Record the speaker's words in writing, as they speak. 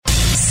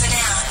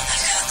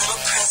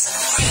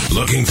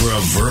Looking for a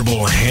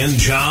verbal hand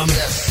job?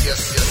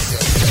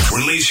 Yes.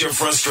 Release your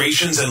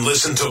frustrations and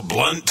listen to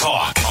Blunt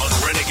Talk on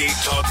Renegade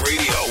Talk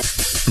Radio.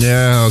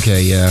 Yeah,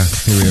 okay, yeah.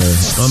 Here we are.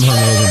 I'm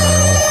hungover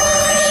tomorrow.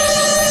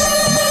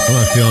 I'm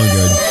not feeling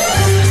good.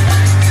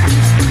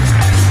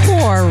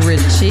 Poor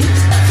Richie.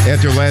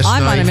 After last night,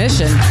 I'm on a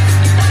mission.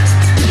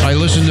 I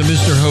listened to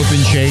Mr. Hope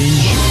and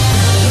Change,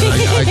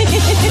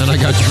 and I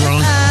got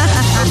drunk.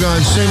 I'm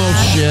going same old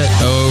shit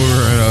over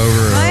and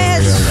over and over.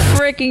 It's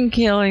freaking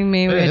killing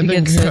me. We had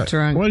to get so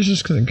drunk. Why is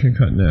this cutting out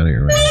of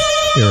here?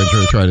 Here,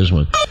 try this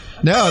one.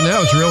 Now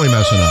it's really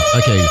messing up.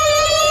 Okay,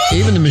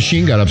 even the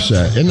machine got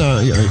upset. You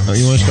want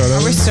to start over?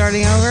 Are we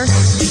starting over?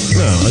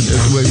 No,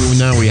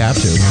 now we have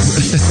to.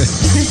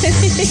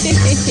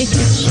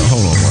 So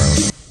hold on,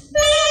 Marla.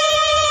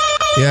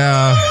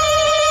 Yeah.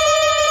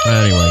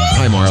 Anyway,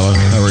 hi Marla.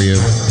 How are you?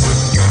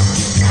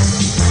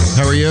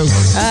 How are you?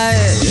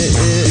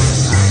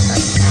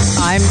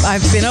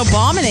 I've been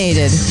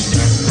abominated.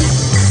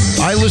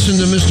 I listened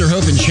to Mr.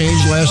 Hope and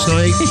Change last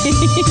night.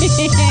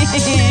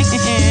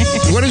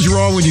 What is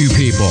wrong with you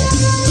people?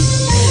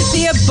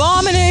 The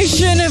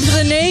abomination of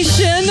the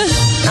nation,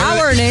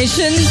 our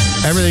nation.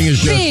 Everything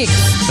is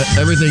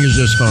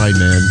just fine,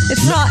 man.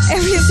 It's not.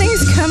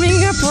 Everything's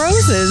coming up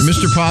roses.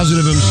 Mr.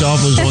 Positive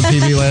himself was on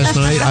TV last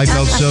night. I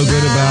felt so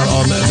good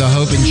about the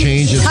hope and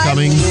change that's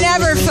coming. I've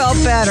never felt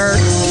better.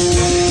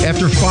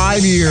 After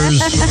 5 years,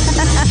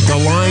 the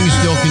lying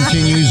still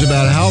continues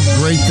about how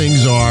great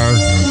things are,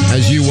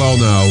 as you well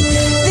know.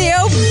 The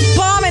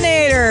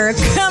Abominator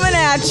coming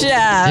at you.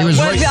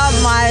 What about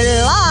my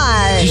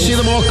life? Did you see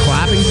them all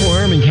clapping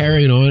for him and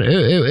carrying on?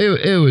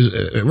 It was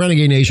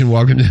Renegade Nation.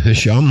 Welcome to the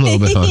show. I'm a little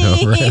bit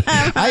hungover.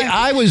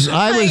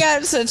 I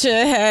got such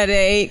a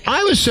headache.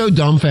 I was so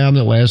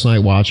dumbfounded last night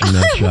watching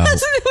that show.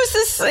 It was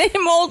the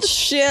same old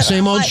shit.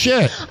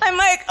 Shit. I'm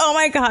like, oh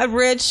my God,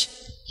 Rich.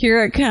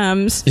 Here it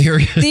comes.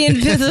 The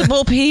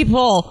invisible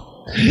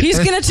people. He's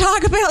going to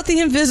talk about the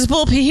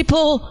invisible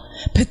people.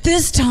 But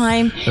this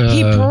time,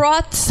 he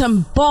brought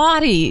some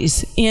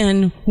bodies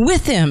in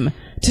with him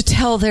to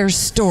tell their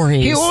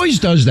stories. He always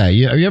does that.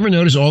 Have you ever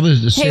noticed all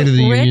the State of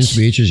the Union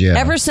speeches? Yeah.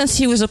 Ever since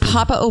he was a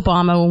Papa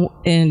Obama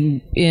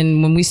in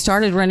when we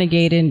started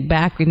Renegade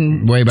back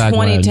in way back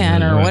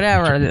 2010 or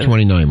whatever.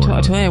 29 more.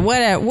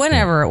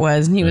 Whatever it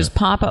was. And he was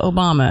Papa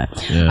Obama.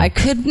 Yeah. I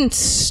couldn't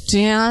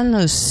stand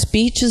those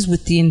speeches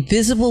with the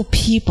invisible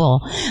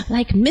people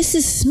like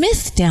Mrs.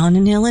 Smith down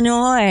in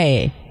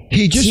Illinois.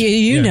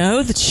 You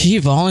know that she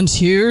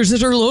volunteers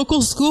at her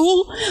local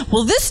school?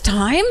 Well, this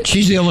time...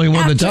 She's the only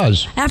one that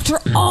does. After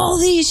all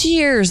these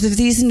years of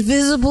these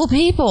invisible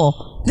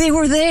people, they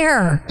were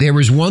there. There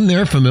was one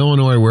there from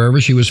Illinois, wherever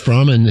she was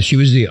from, and she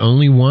was the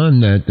only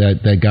one that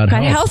got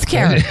health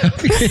care.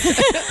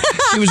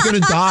 She was going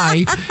to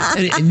die.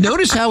 And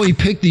notice how he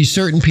picked these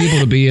certain people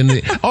to be in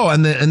the... Oh,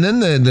 and then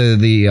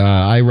the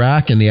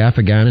Iraq and the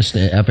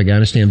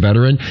Afghanistan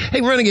veteran.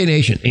 Hey, Renegade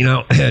Nation, he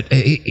was...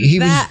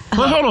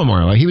 Well, hold on,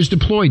 Marla. He was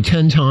deployed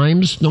 10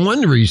 times. No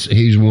wonder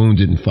he's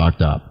wounded and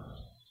fucked up.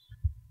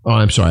 Oh,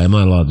 I'm sorry. I'm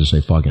not allowed to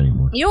say fuck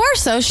anymore. You are,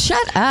 so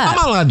shut up. I'm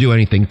not allowed to do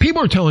anything.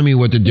 People are telling me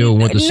what to do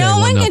and what to say. No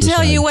one can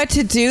tell you what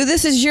to do.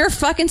 This is your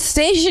fucking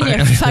station,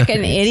 you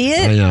fucking idiot.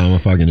 I know, I'm a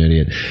fucking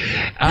idiot.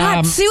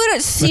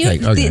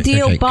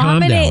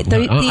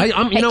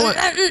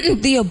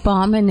 The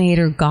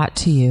Abominator got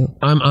to you.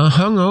 I'm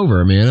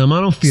hungover, man.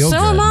 I don't feel good.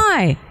 So am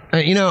I.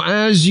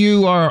 As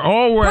you are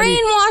already...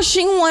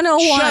 Brainwashing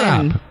 101. Shut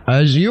up.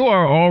 As you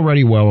are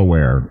already well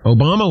aware,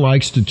 Obama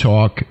likes to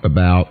talk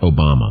about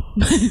Obama.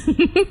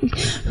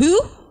 Who?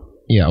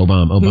 Yeah,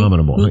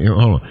 Abominable.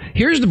 Hold on.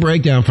 Here's the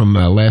breakdown from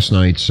last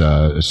night's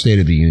State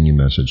of the Union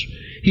message.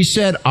 He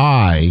said,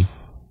 50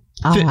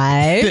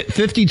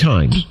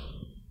 times.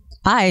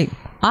 I.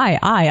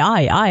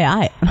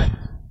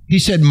 He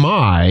said,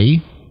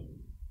 my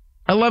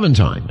 11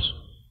 times.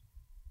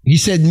 He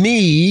said,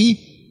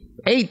 me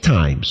 8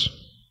 times.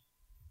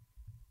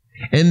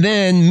 And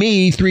then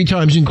me 3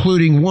 times,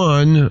 including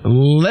one.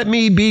 Let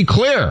me be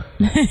clear.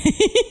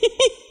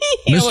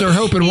 Mr.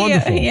 Hope and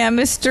Wonderful. Yeah,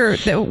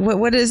 Mr.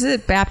 What is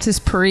it?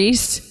 Baptist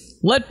priest?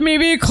 Let me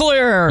be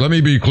clear. Let me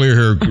be clear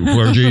here,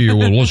 clergy. You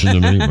will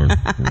listen to me.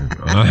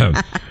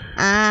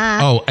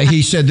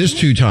 He said this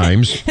 2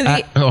 times. Hold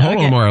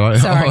on, Marla.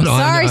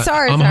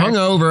 Sorry. I'm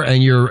hungover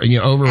and you're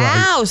over.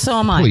 Ow, so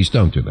am I. Please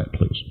don't do that,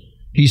 please.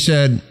 He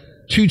said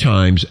 2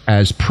 times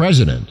as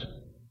president.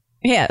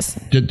 Yes.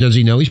 Does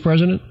he know he's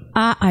president?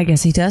 I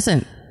guess he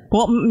doesn't.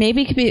 Well,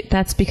 maybe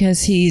that's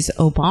because he's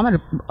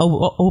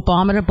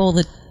abominable.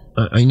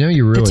 I know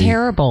you're really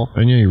terrible.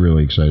 I know you're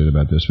really excited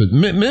about this, but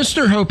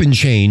Mr. Hope and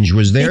Change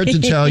was there to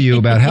tell you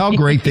about how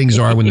great things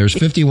are when there's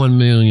 51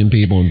 million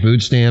people on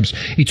food stamps.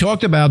 He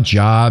talked about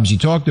jobs. He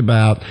talked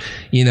about,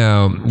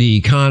 the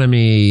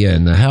economy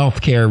and the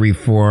health care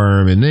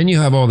reform. And then you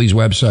have all these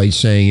websites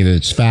saying if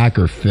it's fact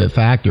or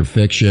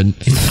fiction.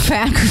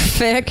 Fact or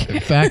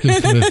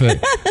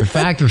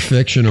fact or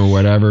fiction or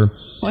whatever.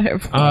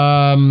 Whatever.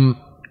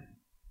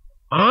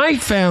 I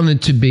found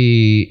it to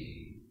be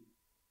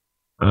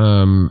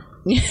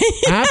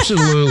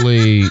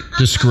Absolutely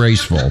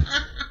disgraceful.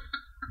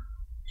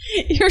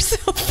 You're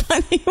so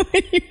funny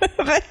when you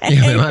have a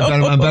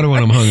hangover. I'm better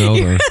when I'm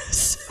hungover.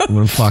 So when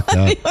I'm fucked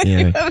up.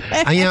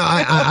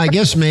 I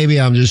guess maybe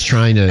I'm just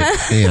trying to.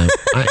 Yeah.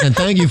 And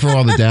thank you for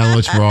all the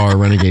downloads for all our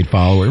Renegade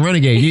followers.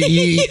 Renegade,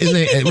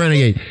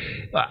 Renegade.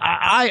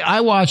 I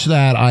watched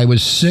that. I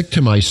was sick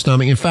to my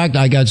stomach. In fact,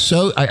 I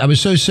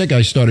was so sick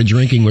I started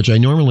drinking, which I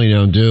normally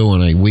don't do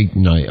on a weekday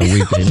night.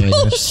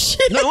 Oh,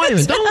 shit. No, wait a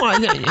minute. Don't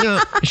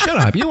lie. Shut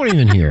up. You weren't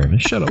even here.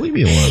 Shut up. Leave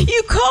me alone.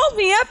 You called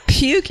me up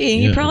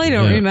puking. You probably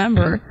don't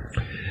remember.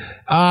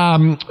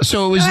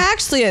 So it was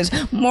actually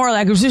it's more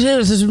like this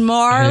is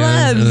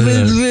Marla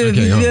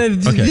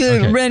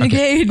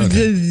Renegade,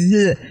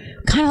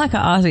 kind of like an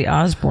Ozzy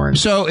Osbourne.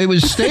 So it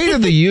was State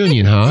of the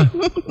Union, huh?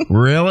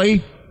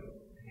 Really?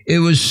 It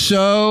was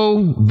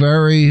so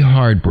very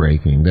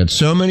heartbreaking that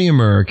so many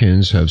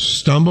Americans have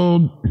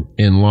stumbled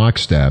in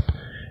lockstep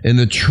in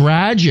the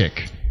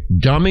tragic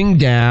dumbing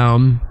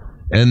down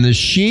and the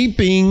sheep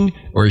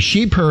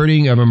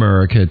herding of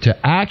America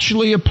to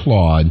actually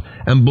applaud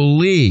and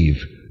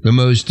believe the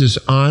most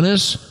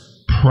dishonest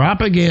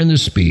propaganda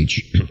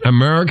speech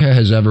America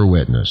has ever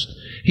witnessed.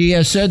 He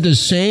has said the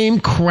same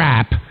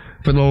crap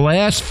for the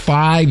last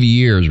 5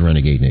 years,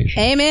 Renegade Nation.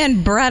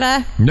 Amen,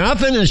 brother.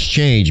 Nothing has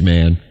changed,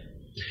 man.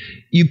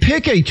 You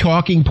pick a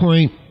talking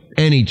point,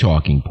 any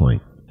talking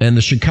point. And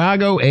the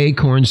Chicago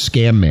Acorn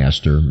Scam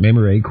Master,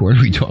 remember Acorn?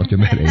 We talked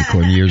about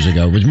Acorn years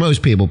ago, which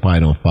most people probably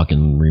don't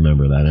fucking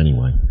remember that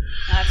anyway.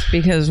 That's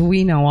because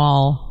we know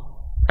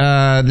all.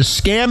 The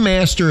Scam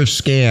Master of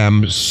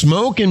Scam,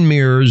 Smoke and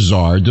Mirrors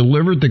Czar,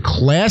 delivered the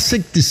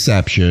classic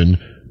deception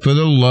for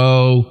the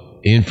low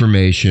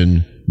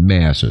information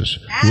masses,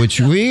 which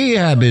we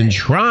have been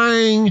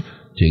trying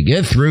to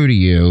get through to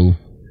you.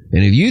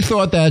 And if you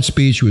thought that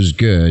speech was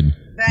good,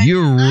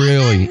 you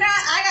really... I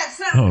got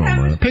something. Hold on,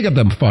 Marla. Pick up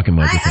that fucking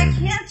microphone. I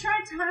can't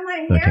try to tie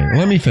my hair. Okay,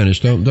 let me finish.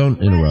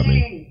 Don't interrupt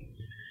me.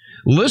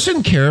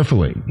 Listen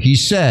carefully. He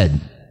said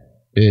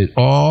it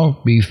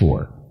all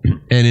before.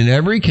 And in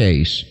every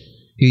case,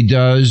 he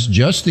does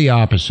just the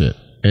opposite.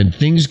 And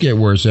things get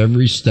worse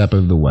every step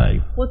of the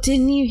way. Well,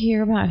 didn't you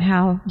hear about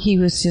how he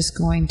was just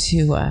going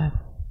to,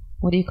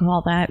 what do you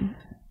call that?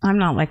 I'm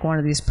not like one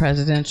of these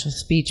presidential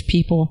speech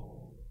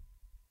people.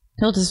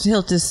 He'll just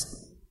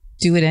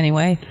do it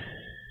anyway.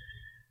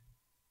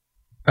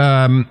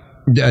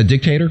 A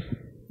dictator?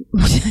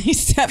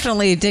 He's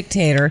definitely a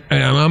dictator.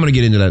 And I'm going to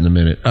get into that in a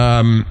minute.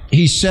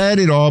 He said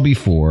it all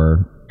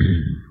before,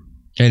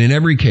 and in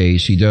every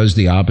case, he does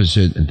the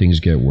opposite, and things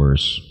get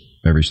worse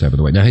every step of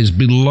the way. Now, his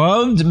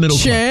beloved middle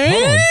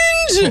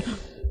class.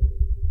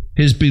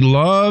 His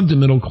beloved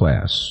middle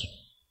class.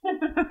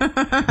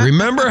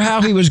 Remember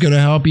how he was going to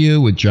help you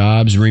with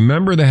jobs?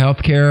 Remember the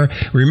health care?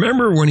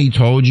 Remember when he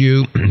told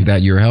you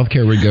that your health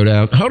care would go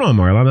down? Hold on,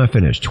 Marla, I'm not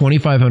finished.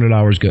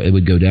 $2,500, it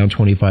would go down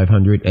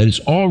 $2,500, and it's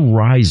all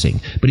rising.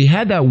 But he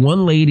had that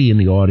one lady in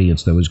the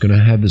audience that was going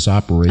to have this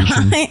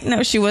operation.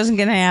 No, she wasn't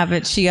going to have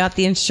it. She got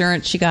the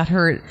insurance. She got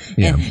hurt,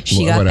 and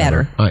she got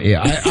better.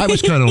 I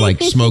was kind of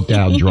like smoked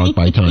out, drunk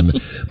by time.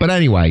 But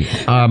anyway.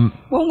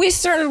 When we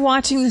started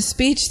watching the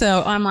speech,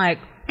 though, I'm like...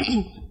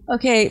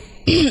 Okay,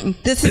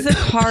 this is a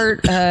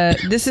part,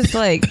 this is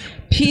like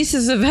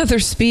pieces of other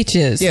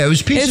speeches. Yeah, it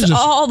was pieces of... It's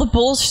all the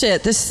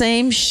bullshit, the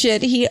same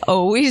shit he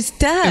always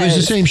does. It was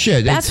the same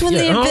shit. That's when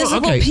the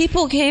invisible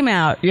people came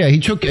out. Yeah, he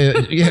took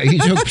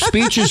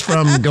speeches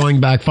from going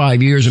back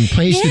 5 years and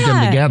pasted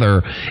them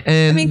together.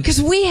 And I mean,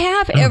 because we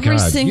have every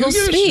single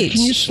speech.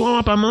 Can you slow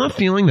up? I'm not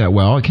feeling that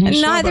well. Can you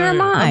slow up? Neither am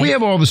I. We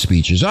have all the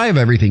speeches. I have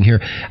everything here.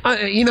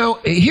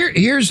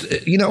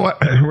 Here's you know what,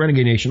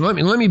 Renegade Nation, let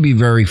me be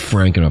very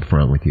frank and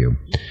upfront with you.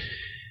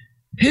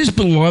 His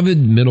beloved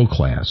middle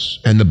class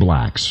and the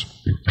blacks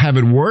have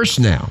it worse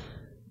now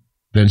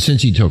than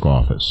since he took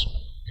office.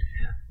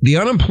 The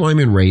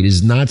unemployment rate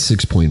is not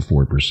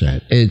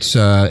 6.4%. It's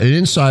an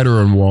insider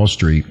on Wall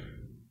Street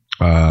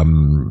a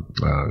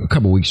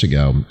couple weeks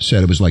ago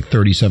said it was like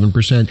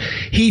 37%.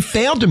 He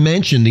failed to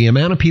mention the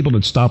amount of people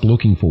that stopped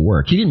looking for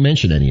work. He didn't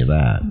mention any of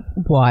that.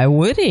 Why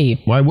would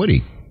he? Why would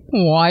he?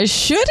 Why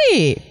should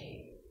he?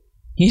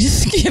 He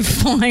just give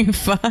flying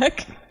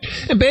fuck.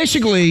 And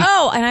basically...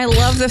 Oh, and I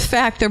love the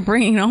fact they're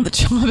bringing all the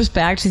jobs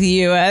back to the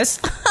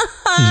U.S.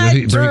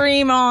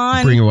 Dream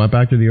on. Bringing what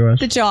back to the U.S.?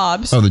 The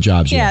jobs. Oh, the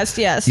jobs, yeah.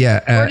 Yes.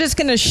 Yeah, we're just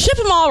going to ship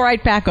them all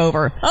right back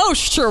over. Oh,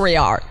 sure we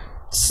are.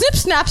 Snip,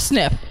 snap,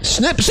 snip.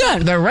 Snip,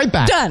 snap. They're right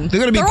back. Done.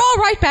 They're all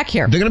right back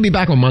here. They're going to be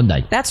back on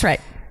Monday. That's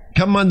right.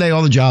 Come Monday,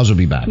 all the jobs will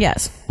be back.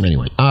 Yes.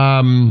 Anyway.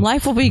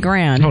 Life will be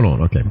grand. Hold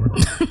on. Okay.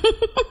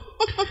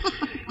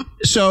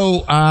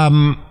 So,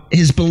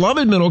 his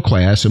beloved middle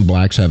class and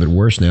blacks have it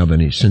worse now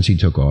than since he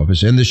took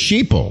office. And the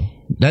sheeple,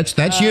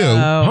 that's you.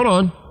 Hold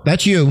on.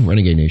 That's you,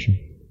 Renegade Nation.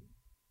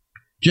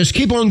 Just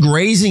keep on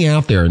grazing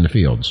out there in the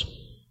fields.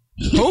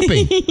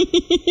 Hoping.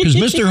 Because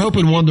Mr. Hope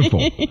and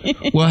Wonderful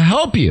will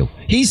help you.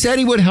 He said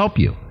he would help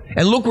you.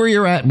 And look where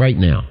you're at right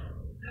now.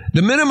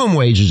 The minimum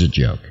wage is a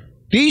joke.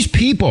 These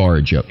people are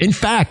a joke. In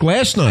fact,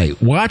 last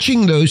night,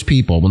 watching those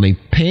people, when they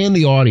pan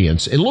the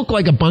audience, it looked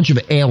like a bunch of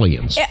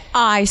aliens.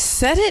 I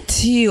said it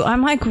to you.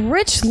 I'm like,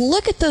 Rich,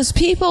 look at those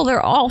people.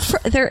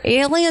 They're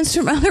aliens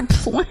from other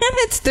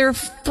planets. They're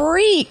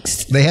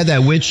freaks. They had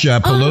that witch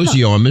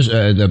Pelosio on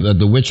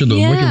the witch of the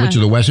Wicked Witch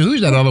of the West.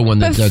 Who's that other one?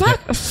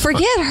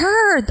 Forget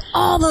her.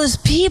 All those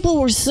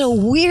people were so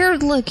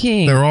weird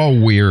looking. They're all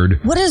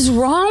weird. What is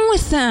wrong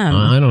with them?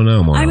 I don't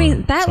know, Marla. I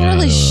mean, that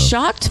really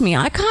shocked me.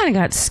 I kind of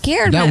got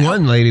scared. That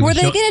one lady were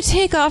they going to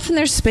take off from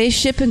their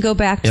spaceship and go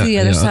back to the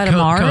other side of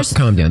Mars?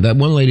 Calm down. That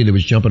one lady that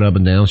was jumping up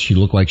and down, she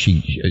looked like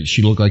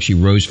she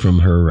rose from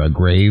her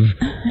grave.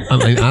 I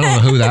mean, I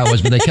don't know who that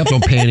was, but they kept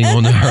on panning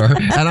on her,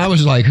 and I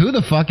was like, "Who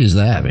the fuck is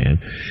that, man?"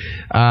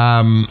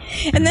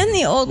 And then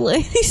the old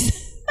ladies.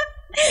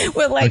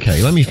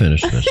 Okay, let me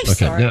finish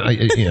this. Okay,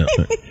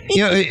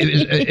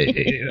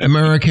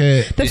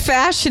 America. The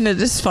fashion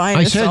is fine.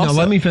 I said, now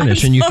let me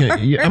finish, and you can.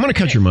 I'm going to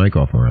cut your mic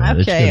off. All right,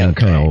 okay, I'm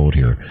kind of old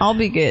here. I'll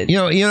be good.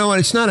 You know what?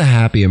 It's not a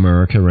happy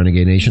America,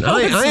 Renegade Nation.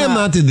 I am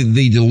not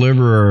the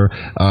deliverer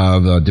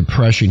of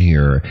depression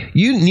here.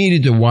 You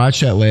needed to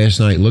watch that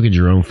last night. Look at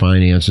your own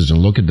finances and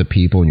look at the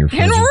people in your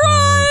friends. And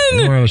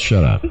run. Well,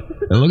 shut up.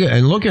 And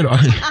look at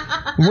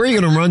where are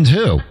you going to run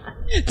to?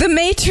 The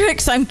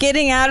Matrix. I'm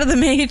getting out of the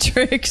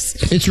Matrix.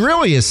 It's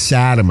really a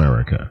sad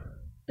America.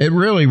 It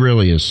really,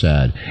 really is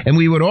sad. And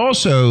we would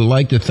also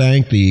like to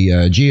thank the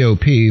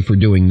GOP for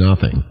doing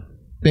nothing.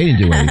 They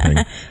didn't do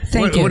anything.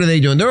 What are they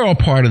doing? They're all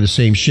part of the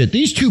same shit.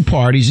 These two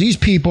parties, these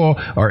people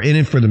are in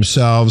it for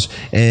themselves,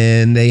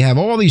 and they have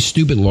all these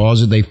stupid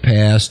laws that they've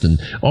passed and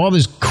all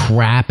this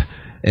crap.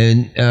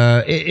 And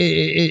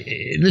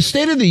the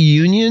State of the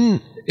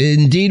Union...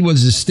 Indeed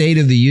was the State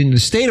of the Union. The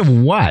state of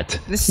what?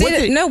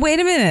 No, wait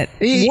a minute.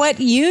 What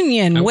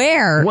union?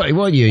 Where?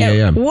 What union?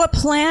 Yeah. What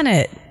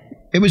planet?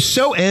 It was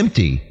so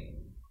empty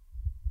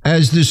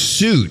as the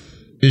suit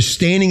is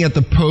standing at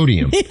the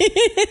podium.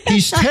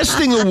 He's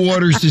testing the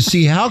waters to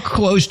see how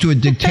close to a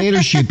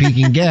dictatorship he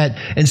can get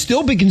and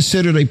still be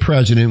considered a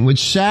president,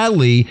 which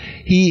sadly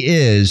he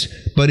is,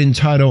 but in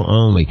title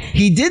only.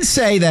 He did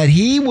say that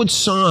he would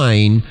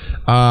sign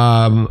for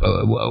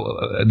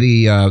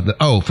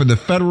the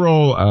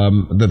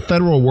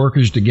federal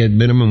workers to get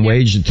minimum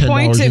wage at $10.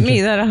 Point at me,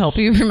 that'll help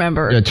you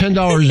remember.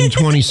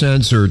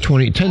 $10.20 or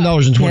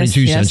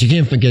 $10.22. Yes. You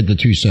can't forget the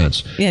 2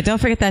 cents. Yeah, don't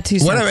forget that 2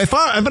 cents. Whatever.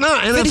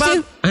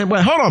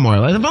 Hold on,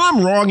 Marla. If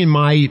I'm wrong in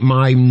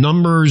my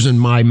numbers and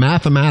my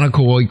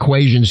mathematical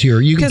equations here,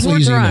 you can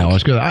please email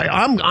us because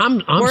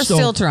I'm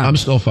still drunk. I'm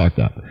still fucked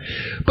up.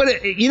 But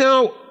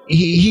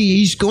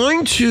he's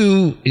going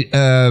to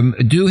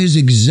do his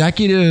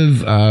executive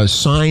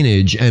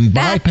signage and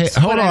bypass.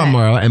 Hold on,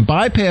 Marla, and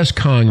bypass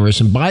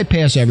Congress and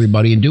bypass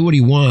everybody and do what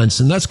he wants,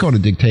 and that's called a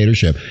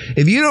dictatorship.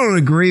 If you don't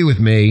agree with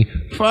me,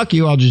 fuck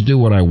you. I'll just do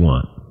what I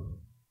want.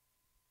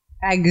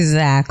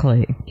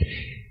 Exactly.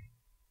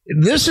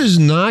 This is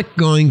not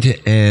going to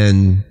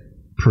end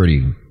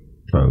pretty,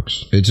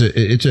 folks.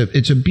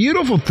 It's a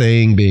beautiful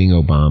thing being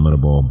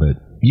abominable, but.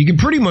 You can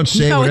pretty much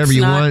say whatever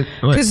you want.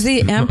 Because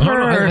the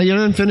emperor... You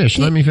didn't finish.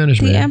 Let me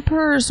finish, man. The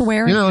emperor's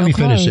wearing let me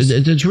finish.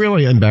 It's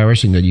really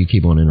embarrassing that you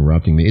keep on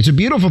interrupting me. It's a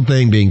beautiful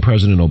thing being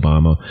President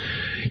Obama.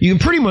 You can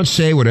pretty much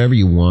say whatever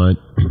you want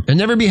and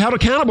never be held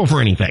accountable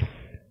for anything.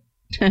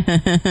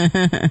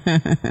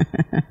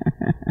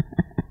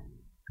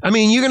 I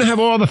mean, you're going to have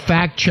all the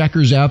fact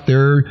checkers out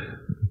there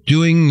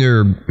doing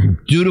their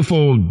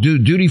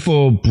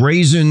dutiful,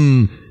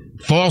 brazen...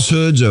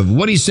 falsehoods of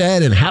what he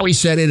said and how he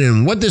said it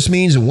and what this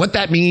means and what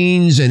that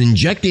means and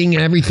injecting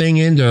everything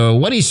into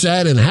what he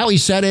said and how he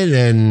said it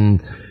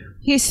and...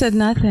 He said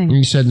nothing.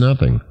 He said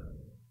nothing.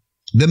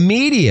 The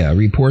media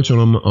reports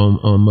on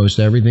almost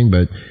everything,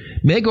 but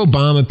make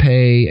Obama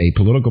pay a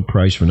political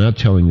price for not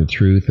telling the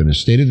truth in a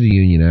State of the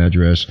Union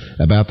address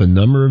about the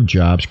number of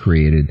jobs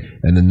created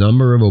and the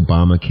number of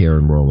Obamacare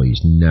enrollees.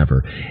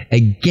 Never.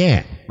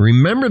 Again,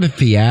 remember the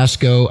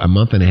fiasco a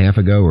month and a half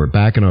ago or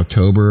back in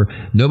October?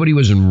 Nobody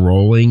was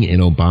enrolling in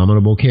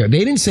Obamacare. They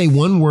didn't say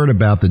one word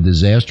about the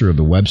disaster of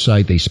the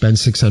website they spent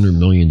 $600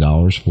 million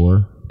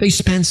for. They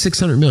spent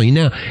 $600 million.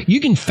 Now, you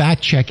can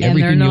fact check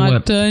everything you want. And they're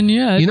not done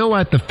yet. You know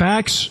what? The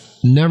facts...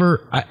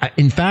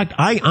 in fact,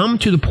 I'm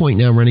to the point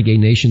now, Renegade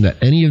Nation,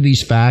 that any of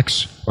these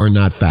facts are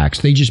not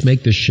facts. They just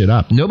make this shit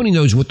up. Nobody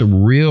knows what the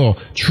real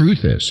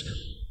truth is.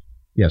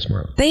 Yes,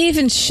 Marla. They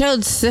even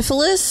showed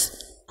syphilis.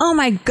 Oh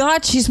my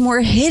God, she's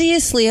more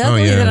hideously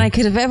ugly than I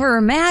could have ever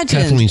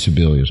imagined. Kathleen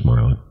Sebelius,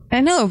 Marla. I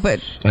know, but...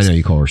 I know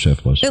you call her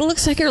syphilis. It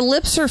looks like her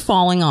lips are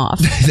falling off.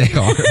 They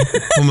are.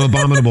 From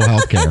abominable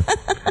health care.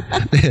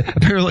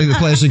 Apparently the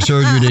plastic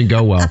surgery didn't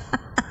go well.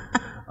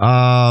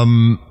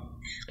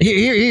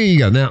 Here you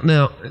go.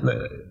 Now,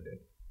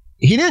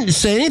 he didn't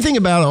say anything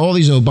about all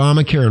these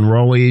Obamacare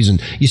enrollees, and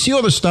you see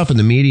all this stuff in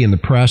the media and the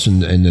press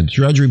and the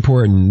Drudge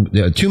Report,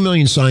 and 2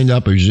 million signed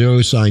up or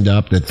 0 signed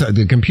up.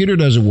 The computer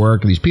doesn't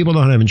work. These people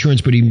don't have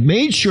insurance, but he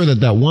made sure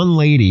that one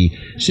lady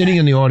sitting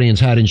in the audience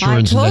had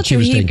insurance and that she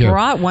was taking care of. He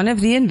brought one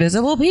of the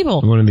invisible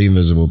people. One of the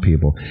invisible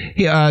people.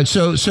 He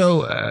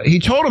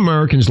told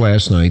Americans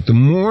last night the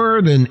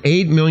more than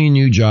 8 million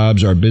new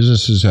jobs our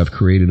businesses have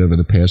created over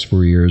the past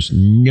 4 years.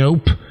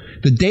 Nope.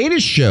 The data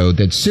showed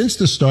that since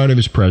the start of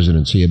his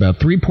presidency, about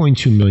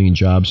 3.2 million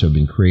jobs have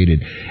been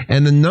created,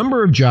 and the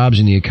number of jobs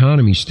in the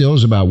economy still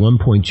is about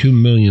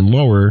 1.2 million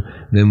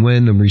lower than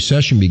when the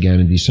recession began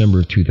in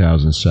December of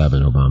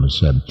 2007, Obama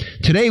said.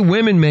 Today,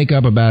 women make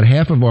up about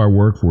half of our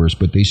workforce,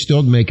 but they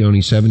still make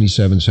only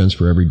 77 cents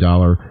for every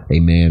dollar a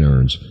man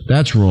earns.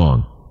 That's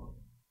wrong.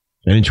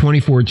 And in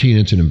 2014,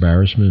 it's an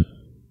embarrassment.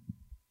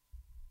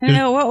 I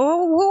know,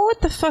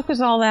 what the fuck was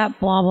all that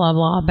blah, blah,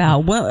 blah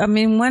about? Well, I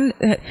mean,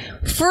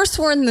 first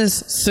we're in this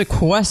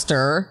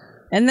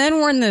sequester, and then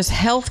we're in this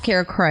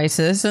healthcare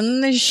crisis, and then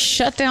they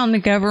shut down the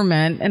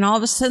government, and all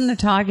of a sudden they're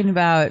talking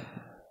about...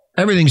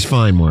 Everything's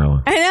fine,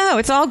 Marla. I know,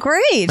 it's all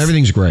great.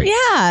 Everything's great.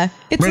 Yeah,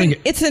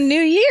 it's a new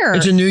year.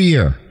 It's a new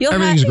year.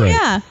 Everything's great.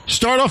 Yeah.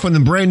 Start off on the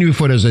brand new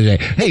foot, as they say.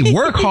 Hey,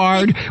 work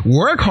hard,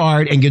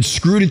 and get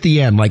screwed at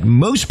the end. Like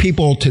most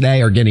people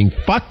today are getting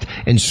fucked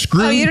and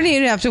screwed. Oh, you don't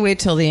even have to wait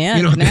till the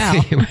end now.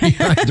 They get you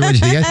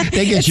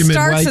midway. It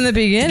starts in the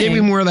beginning. Give me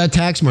more of that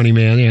tax money,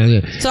 man.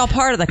 Yeah. It's all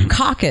part of the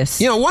caucus.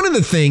 One of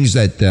the things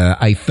that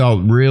I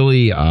felt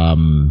really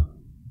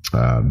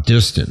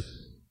distant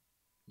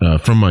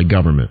from my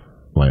government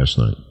last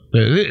night.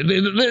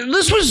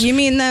 This was... You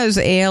mean those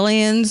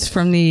aliens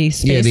from the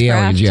spacecraft? Yeah, the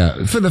aliens,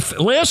 yeah. For the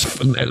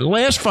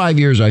last 5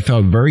 years, I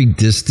felt very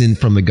distant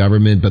from the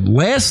government, but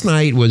last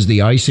night was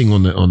the icing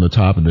on the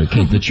top of the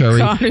cake, the cherry.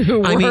 God,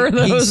 who were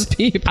those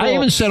people? I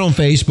even said on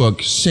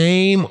Facebook,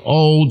 same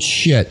old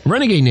shit.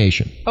 Renegade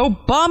Nation.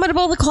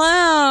 Abominable the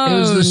Clown. It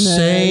was the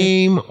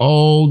same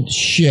old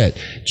shit.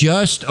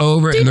 Just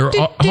over, and they're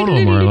all... Hold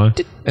on,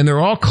 Marla. And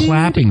they're all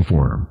clapping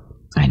for him.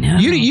 I know.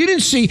 You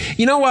didn't see...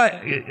 You know what?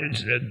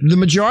 The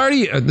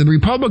majority... the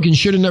Republicans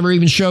should have never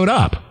even showed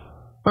up.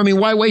 I mean,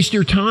 why waste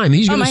your time?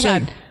 He's going to say...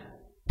 God.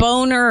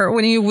 Boner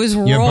when he was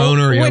when he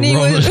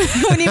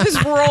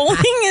was rolling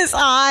his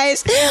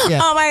eyes. Yeah.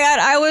 Oh my God!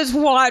 I was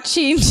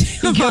watching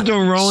John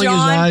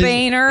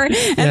Boehner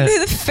and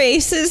the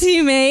faces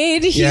he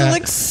made. He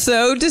looked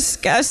so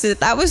disgusted.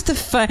 That was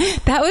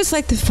That was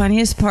like the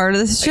funniest part of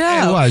the show.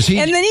 It was.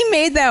 And then he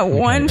made that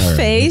one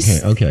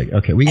face. Okay.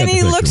 We got and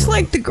he looks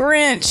like the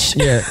Grinch.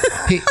 Yeah.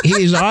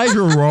 His eyes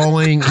were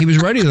rolling. He was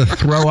ready to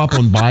throw up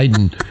on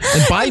Biden.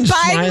 And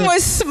Biden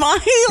was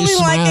smiling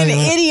like an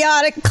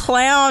idiotic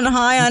clown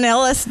high on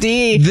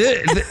LSD.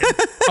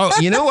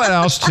 You know what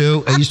else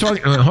too? He's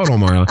talking. Hold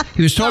on, Marla.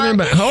 He was talking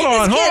about. Hold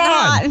on.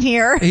 Hot in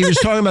here. He was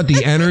talking about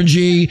the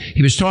energy.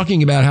 He was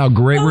talking about how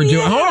great we're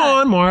doing. Hold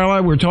on,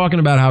 Marla. We're talking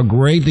about how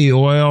great the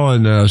oil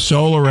and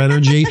solar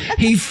energy.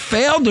 He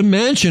failed to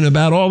mention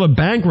about all the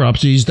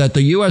bankruptcies that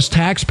the U.S.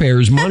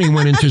 taxpayers' money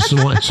went into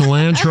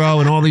cilantro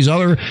and all these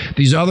other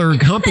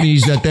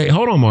companies that they.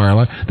 Hold on,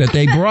 Marla. That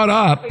they brought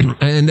up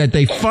and that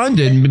they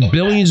funded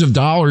billions of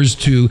dollars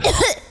to.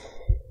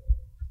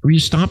 Will you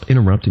stop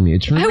interrupting me?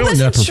 It's really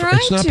not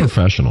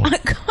professional.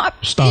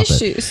 Stop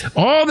it.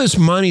 All this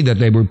money that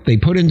they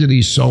put into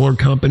these solar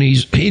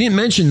companies. He didn't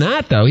mention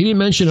that though. He didn't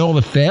mention all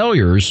the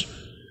failures.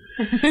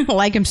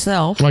 Like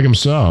himself.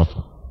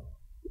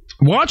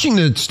 Watching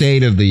the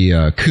State of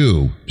the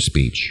Coup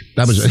speech.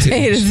 That was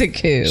State of the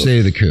Coup. State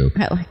of the Coup.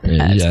 I like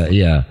that.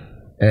 Yeah.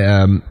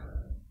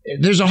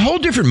 There's a whole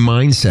different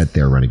mindset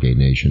there, Renegade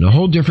Nation. A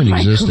whole different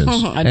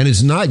existence, and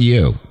it's not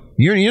you.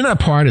 You're not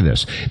part of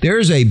this.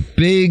 There's a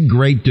big,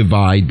 great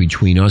divide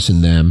between us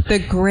and them. The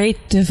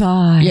great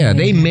divide. Yeah,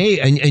 they made,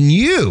 and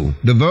you,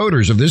 the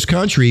voters of this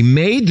country,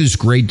 made this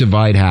great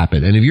divide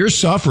happen. And if you're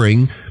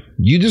suffering,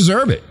 you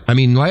deserve it. I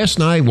mean, last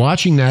night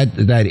watching that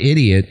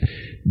idiot,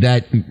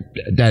 that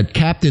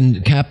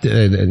captain,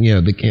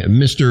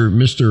 Mr.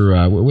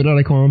 What did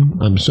I call him?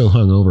 I'm so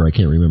hungover, I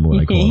can't remember what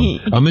I call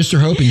him.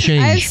 Mr. Hope and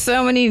Change. I have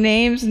so many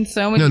names and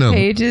so many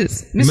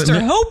pages. Mr.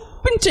 Hope.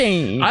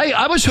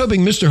 I was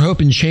hoping Mr. Hope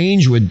and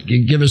Change would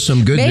give us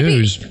some good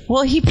news.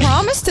 Well, he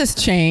promised us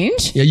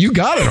change. Yeah, you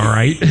got it, all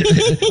right.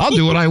 I'll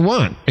do what I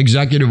want.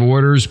 Executive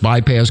orders,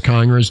 bypass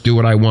Congress, do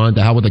what I want.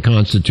 The hell with the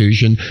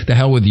Constitution. The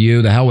hell with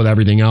you. The hell with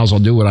everything else. I'll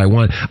do what I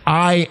want.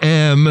 I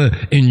am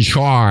in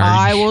charge.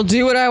 I will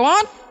do what I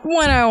want.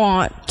 When I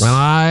want. Well,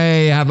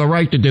 I have the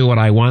right to do what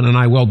I want, and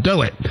I will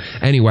do it.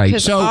 Anyway,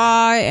 so...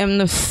 I am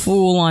the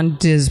fool on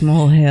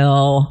Dismal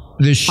Hill.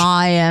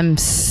 I am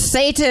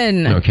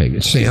Satan. Okay. I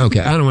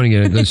don't want to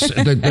get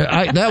into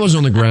that was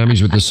on the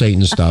Grammys with the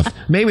Satan stuff.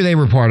 Maybe they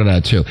were part of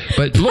that too.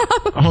 But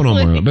hold on,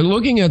 Mario. But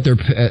looking at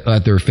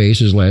their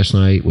faces last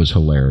night was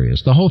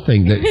hilarious. The whole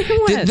thing.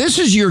 This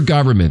is your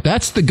government.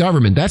 That's the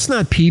government. That's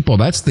not people.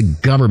 That's the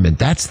government.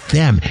 That's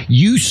them.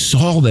 You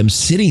saw them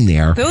sitting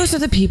there. Those are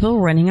the people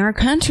running our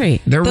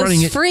country. They're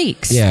running it.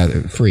 Freaks. Yeah,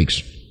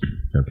 freaks.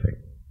 Okay.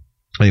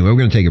 Anyway, we're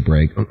going to take a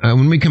break.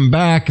 When we come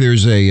back,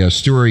 there's a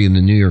story in the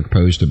New York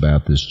Post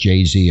about this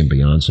Jay-Z and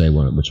Beyonce,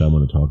 which I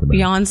want to talk about.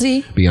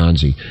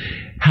 Beyonce.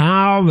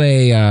 How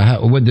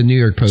what the New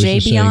York Post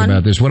is saying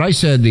about this. What I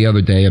said the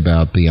other day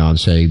about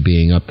Beyonce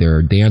being up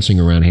there dancing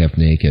around half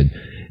naked.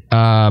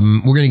 We're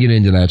going to get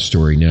into that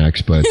story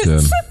next, but...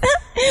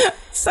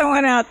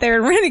 Someone out there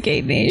in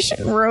Renegade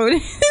Nation wrote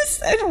and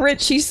said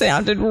Richie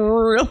sounded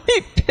really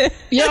pissed.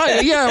 Yeah,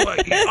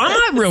 I'm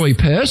not really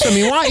pissed. I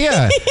mean, why?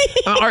 Yeah,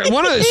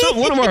 one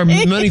of our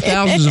many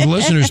thousands of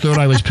listeners thought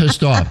I was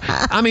pissed off.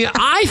 I mean,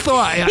 I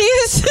thought he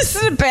was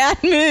just in a bad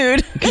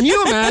mood. Can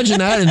you imagine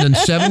that in the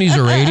 70s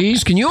or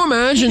 80s? Can you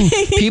imagine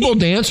people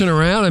dancing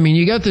around? I mean,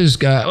 you got this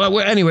guy.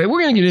 Well, anyway,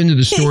 we're going to get into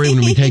the story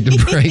when we take the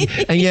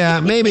break. And yeah,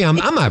 maybe I'm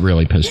not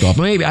really pissed off.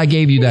 Maybe I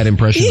gave you that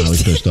impression I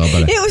was pissed off.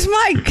 But it was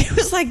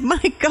like my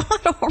God,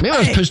 all right. Maybe I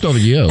was pissed off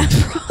at you.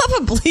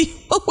 Probably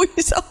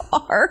always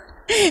are.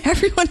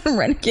 Everyone in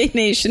Renegade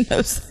Nation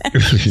knows that.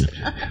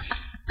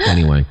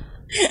 Anyway.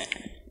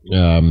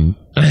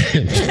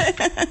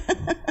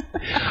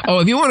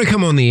 If you want to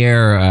come on the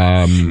air...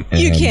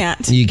 you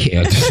can't. You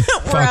can't.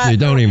 Fuck you,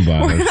 don't even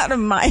bother. We're out of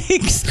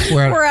mics.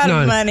 We're out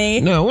of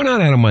money. No, we're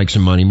not out of mics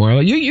and money,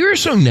 Marla. You're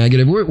so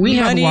negative. We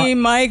have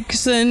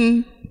mics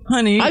and...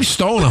 Honey. I've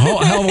stolen a hell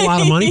of a lot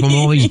of money from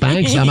all these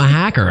banks. I'm a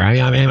hacker.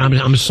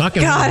 I'm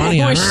sucking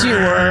money. I wish you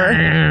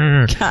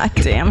were. God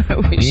damn, I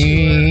wish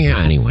you were.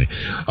 Anyway,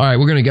 all right,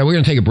 we're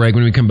gonna take a break.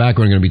 When we come back,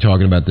 we're gonna be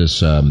talking about this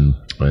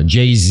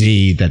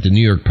Jay-Z that the New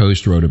York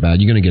Post wrote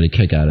about. You're gonna get a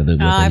kick out of it.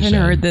 I haven't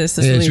heard this.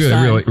 It's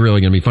really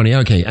gonna be funny.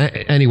 Okay.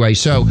 Anyway,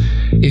 so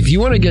if you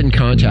want to get in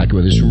contact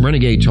with us,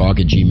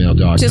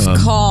 renegadetalk@gmail.com. Just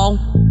call.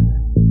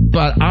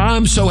 But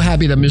I'm so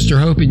happy that Mr.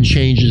 Hope and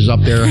Change is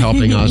up there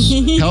helping us,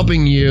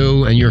 helping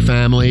you and your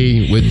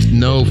family with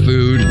no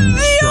food. And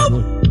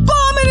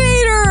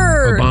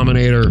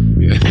Abominator.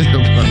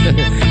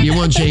 You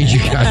want change, you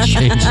got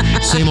change.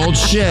 Same old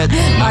shit.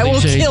 I will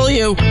kill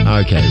you.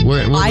 Okay.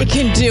 I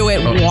can do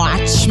it.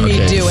 Watch me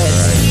do it.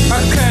 Right.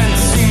 I can't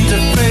seem to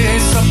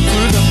face up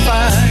to the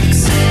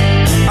facts.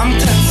 I'm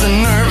tense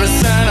and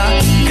nervous and I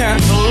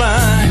can't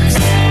relax.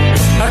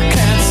 I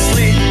can't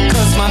sleep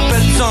 'cause my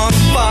bed's on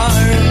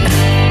fire.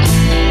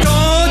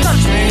 Don't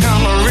touch me,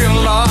 I'm a real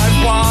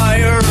live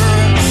wire.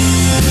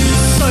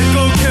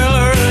 Psycho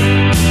killer,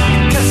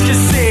 qu'est-ce que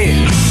c'est?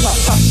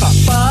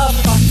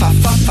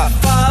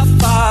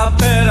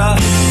 Better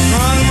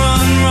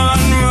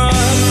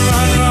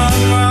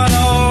run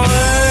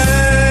away.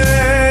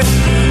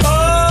 Oh,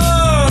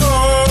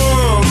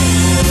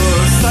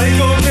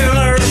 psycho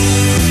killer,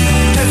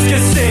 qu'est-ce que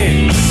c'est?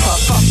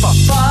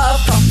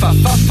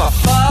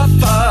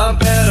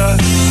 Better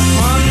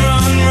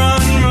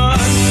run.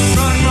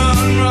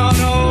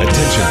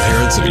 Attention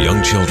parents of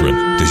young children.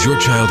 Does your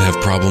child have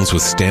problems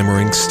with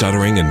stammering,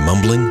 stuttering, and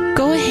mumbling?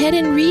 Go ahead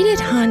and read it,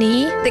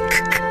 honey. The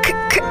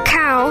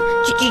cow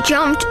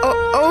jumped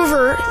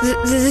over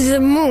the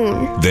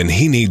moon. Then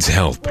he needs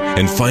help.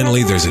 And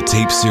finally, there's a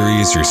tape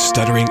series your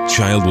stuttering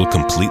child will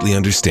completely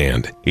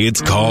understand.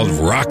 It's called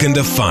Rockin'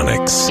 to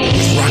Phonics.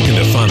 With Rockin'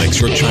 to Phonics,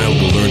 your child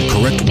will learn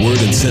correct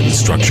word and sentence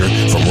structure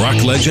from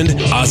rock legend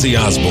Ozzy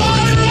Osbourne.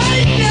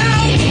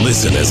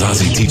 Listen as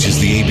Ozzy teaches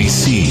the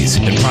ABCs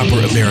and proper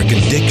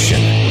American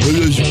diction.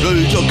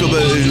 Talk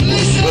about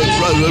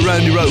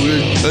Randy Road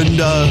and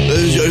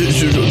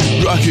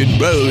rockin',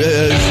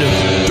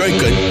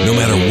 drinking. No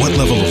matter what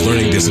level of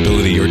learning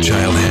disability your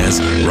child has,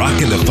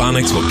 Rockin' to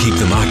Phonics will keep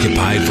them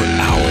occupied for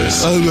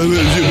hours.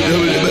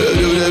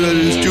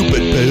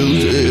 Stupid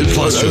pills.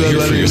 Plus, you'll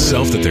hear for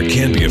yourself that there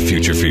can be a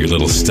future for your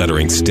little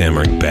stuttering,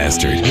 stammering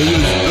bastard.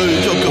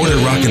 Order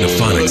Rockin' to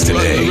Phonics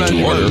today.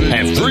 To order,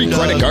 have 3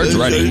 credit cards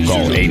ready.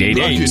 Call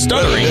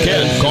 888-STUTTERING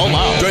KID. Call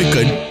now.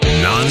 Drinking.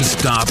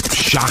 Non-stop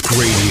shock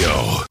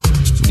radio.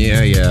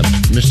 Yeah.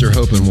 Mr.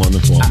 Hope and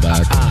Wonderful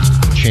back.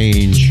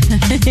 Change.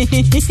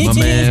 My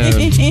man.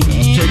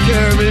 Take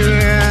care of me,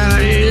 man.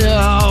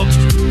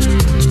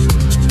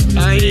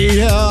 I need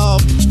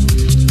help.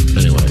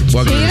 Anyway,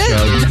 welcome to the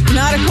show.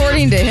 Not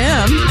according to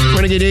him.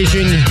 Renegade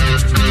Nation,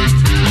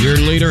 your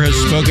leader has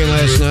spoken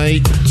last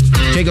night.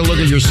 Take a look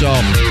at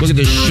yourself. Look at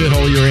this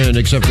shithole you're in,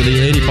 except for the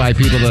 85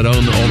 people that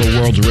own all the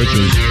world's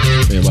riches.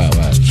 Hey, wow.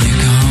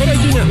 What did I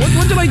do now?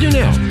 What did I do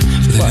now?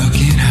 What?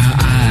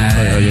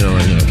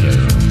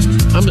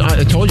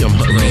 I told you I'm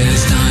hungover.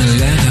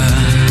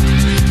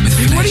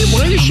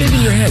 Why are you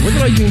shaking your head? What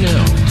did I do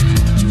now?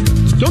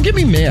 Don't get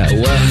me mad. I'm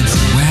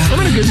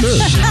in a good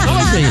mood. I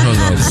like being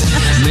hungover.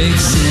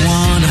 Makes you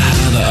wonder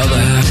how the other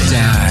half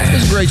died.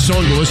 It's a great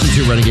song to listen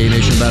to, Renegade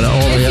Nation, about all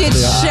the... If you'd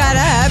shut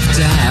up.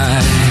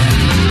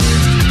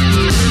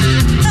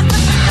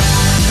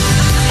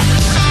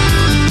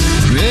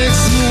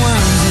 Makes you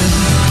wonder.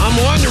 I'm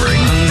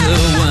wondering.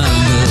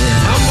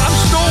 I'm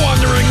still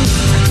wondering.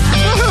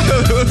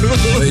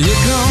 Where you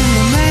come,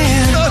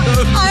 man?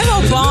 I'm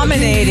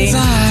abominating.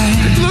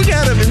 Look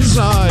at him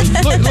inside.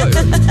 Look.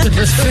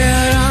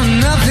 Stared on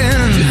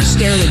nothing.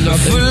 Staring at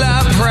nothing. Full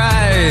of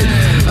pride.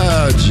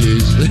 Oh,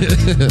 jeez.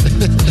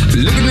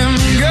 Look at them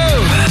go.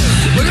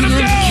 Look at him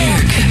go.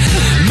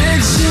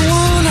 Makes you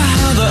wonder.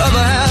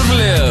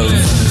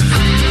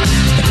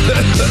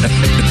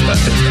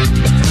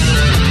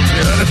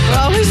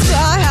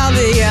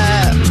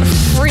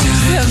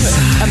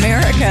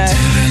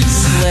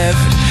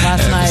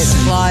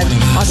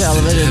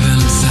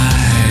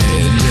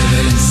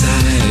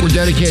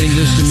 dedicating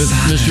this to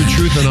Mr.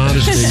 Truth and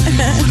Honesty.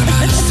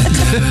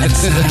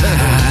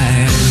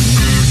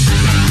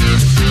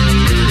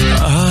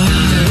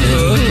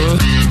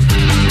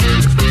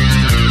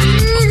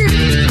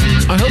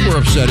 I hope we're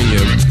upsetting you.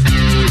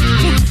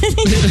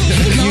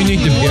 You need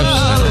to be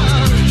upset.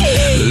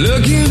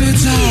 Look in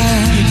his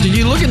eyes. Did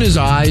you look in his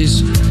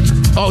eyes?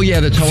 Oh, yeah,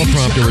 the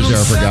teleprompter was there.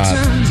 I forgot.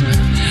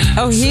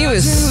 Oh, he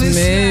was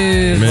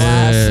smooth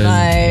last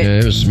night. Yeah,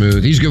 it was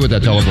smooth. He's good with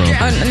that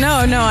teleprompter. No,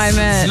 I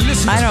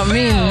don't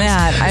mean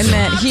that. I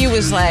meant he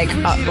was like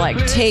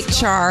take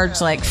charge,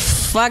 like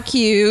fuck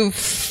you,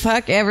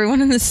 fuck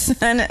everyone in the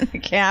Senate and the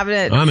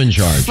cabinet. I'm in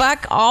charge.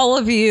 Fuck all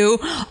of you.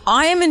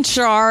 I am in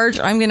charge.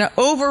 I'm going to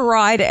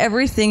override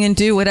everything and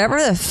do whatever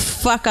the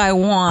fuck I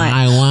want.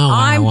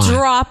 I'm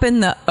dropping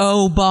the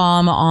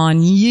O-bomb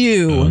on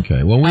you.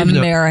 Okay, well,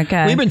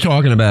 America. We've been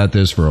talking about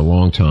this for a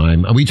long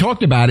time. We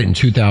talked about it in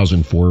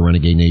 2004,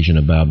 Renegade Nation,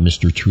 about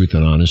Mr. Truth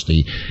and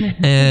Honesty.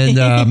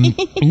 And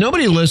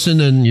nobody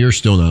listened, and you're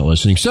still not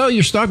listening. So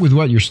you're stuck with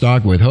what you're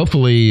stuck with.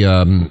 Hopefully,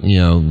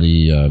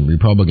 the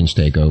Republicans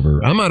take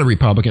over. I'm not a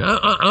Republican.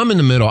 I'm in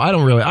the middle. I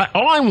don't really.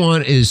 All I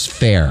want is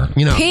fair.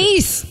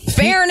 Peace,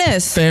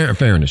 fairness,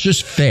 fairness,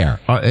 just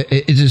fair.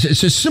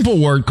 It's a simple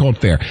word called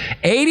fair.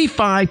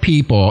 85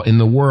 people in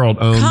the world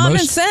own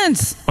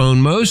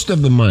most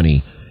of the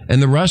money, and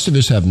the rest of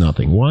us have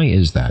nothing. Why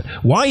is that?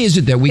 Why is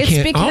it that we can't?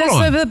 It's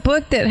because of the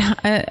book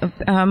that.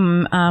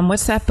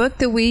 What's that book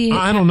that we?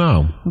 I don't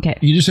know. Okay,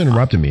 you just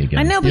interrupted me again.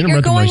 I know, but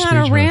you're going on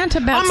a rant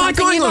about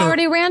something you've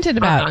already ranted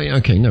about.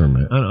 Okay, never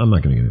mind. I'm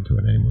not going to get into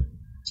it anymore.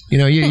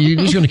 You're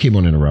just going to keep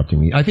on interrupting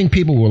me. I think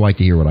people will like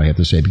to hear what I have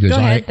to say because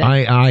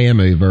I am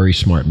a very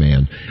smart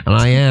man and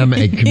I am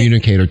a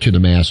communicator to the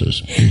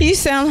masses. You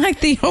sound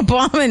like the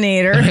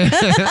Obaminator.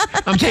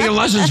 I'm taking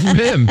lessons from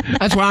him.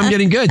 That's why I'm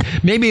getting good.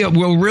 Maybe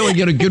we'll really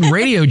get a good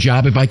radio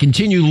job if I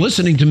continue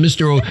listening to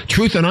Mr.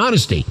 Truth and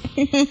Honesty.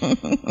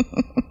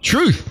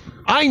 Truth.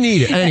 I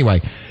need it.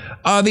 Anyway.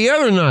 The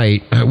other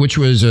night, which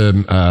was the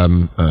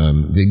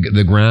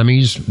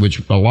Grammys,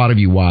 which a lot of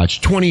you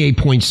watched,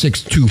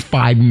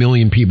 28.625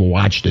 million people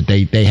watched it.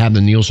 They have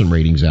the Nielsen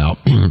ratings out.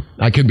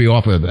 I could be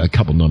off of a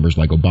couple numbers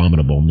like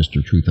Abominable,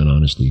 Mr. Truth and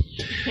Honesty.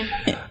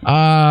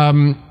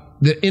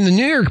 In the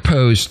New York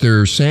Post,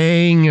 they're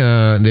saying,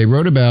 they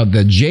wrote about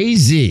that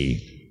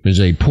Jay-Z is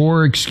a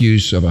poor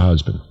excuse of a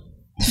husband.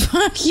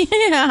 Fuck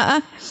yeah.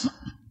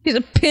 He's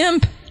a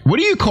pimp. What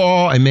do you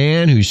call a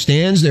man who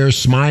stands there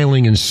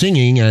smiling and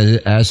singing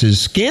as his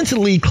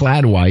scantily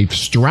clad wife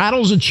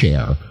straddles a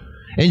chair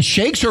and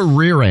shakes her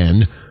rear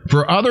end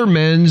for other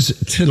men's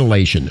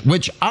titillation?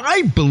 Which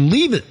I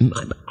believe it.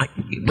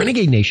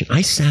 Renegade Nation,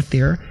 I sat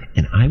there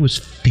and I was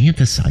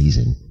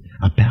fantasizing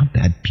about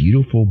that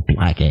beautiful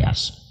black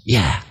ass.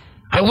 Yeah,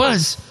 I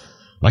was.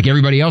 Like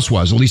everybody else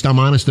was. At least I'm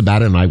honest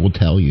about it, and I will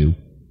tell you.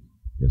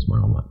 Yes,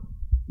 Marla.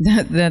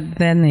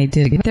 Then they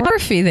did get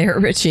Murphy there,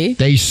 Richie.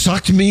 They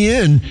sucked me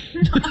in.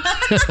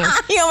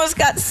 He almost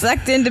got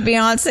sucked into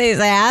Beyonce's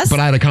ass. But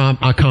I had a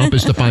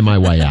compass to find my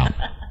way out.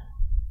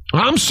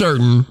 I'm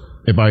certain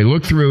if I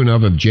look through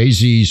enough of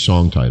Jay-Z's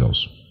song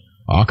titles,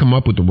 I'll come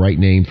up with the right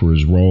name for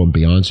his role in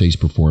Beyonce's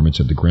performance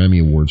at the Grammy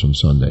Awards on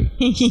Sunday.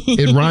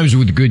 It rhymes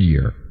with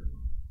Goodyear.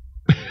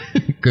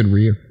 Good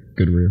rear.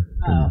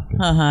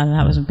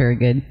 That wasn't very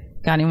good.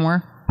 Got any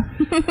more?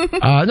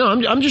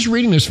 No, I'm just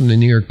reading this from the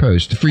New York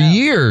Post. For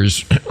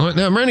years,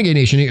 now Renegade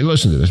Nation,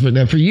 listen to this, but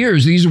now for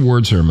years, these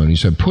award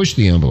ceremonies have pushed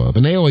the envelope,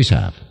 and they always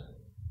have.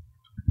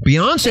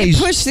 Beyonce's...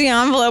 They pushed the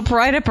envelope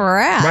right up her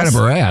ass. Right up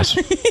her ass.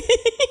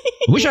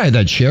 I wish I had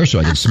that chair so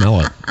I could smell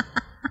it.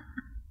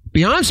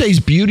 Beyonce's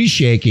booty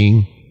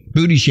shaking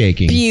booty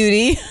shaking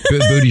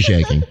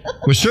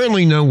was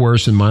certainly no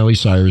worse than Miley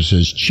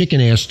Cyrus's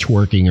chicken ass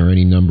twerking or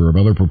any number of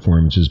other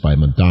performances by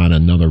Madonna,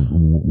 another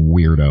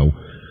weirdo,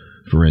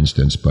 for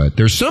instance. But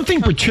there's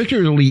something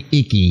particularly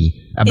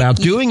icky about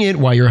doing it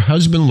while your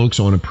husband looks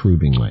on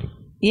approvingly.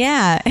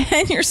 Yeah,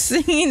 and you're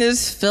singing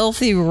his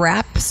filthy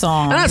rap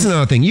song. And that's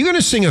another thing. You're going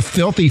to sing a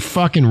filthy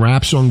fucking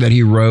rap song that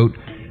he wrote.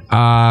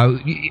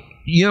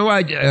 You know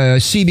what,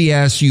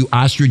 CBS, you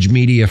ostrich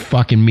media,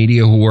 fucking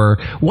media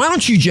whore, why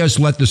don't you just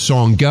let the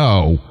song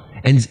go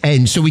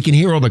and so we can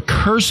hear all the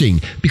cursing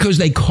because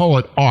they call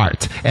it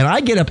art. And I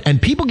get up and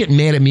people get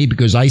mad at me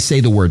because I say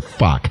the word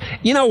fuck.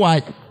 You know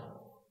what?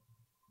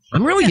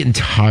 I'm really getting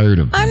tired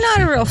of this. I'm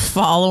not a real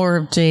follower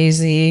of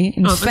Jay-Z.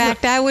 In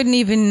fact, I wouldn't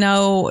even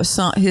know his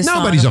song.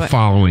 Nobody's a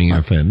following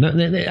of him. I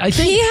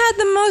think he had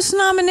the most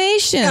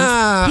nominations.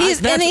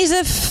 He's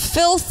a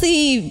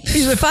filthy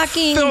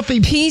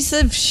fucking piece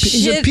of shit.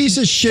 He's a piece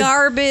of shit.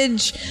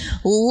 Garbage,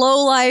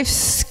 low-life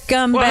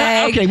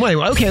scumbag.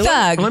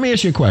 Thug. Let me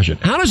ask you a question.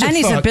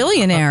 He's a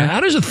billionaire. How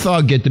does a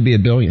thug get to be a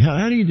billionaire?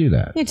 How do you do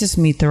that? You just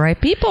meet the right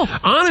people.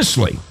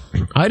 Honestly,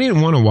 I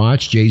didn't want to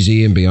watch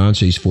Jay-Z and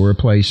Beyonce's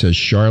foreplay, says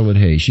Charlotte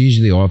Hayes.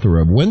 She's the author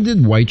of When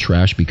Did White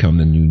Trash Become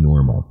the New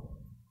Normal?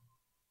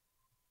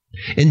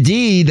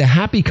 Indeed, the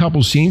happy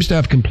couple seems to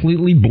have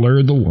completely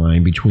blurred the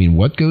line between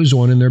what goes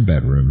on in their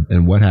bedroom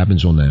and what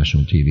happens on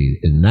national TV.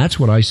 And that's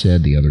what I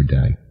said the other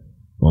day,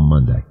 on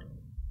Monday.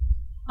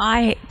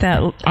 I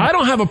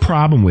don't have a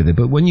problem with it,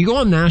 but when you go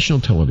on national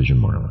television,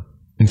 Marla,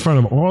 in front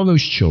of all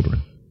those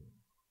children.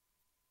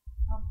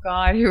 Oh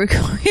God, here we go.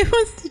 It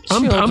was the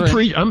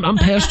children. I'm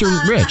Pastor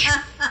Rich.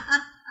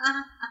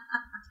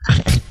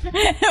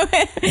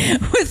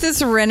 With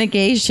this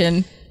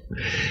renegation.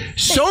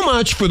 So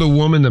much for the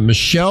woman that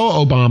Michelle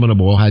Obama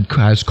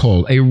has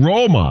called a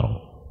role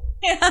model.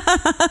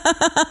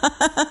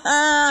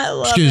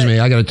 Excuse me,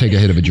 I got to take a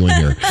hit of a joint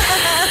here.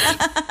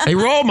 A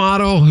role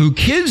model who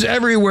kids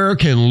everywhere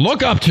can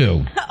look up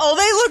to. Oh,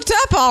 they looked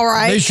up all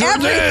right. They sure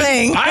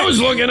did. I was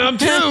looking up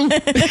too.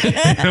 What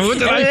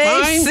did I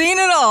find? They've seen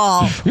it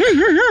all,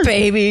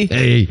 baby.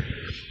 Hey.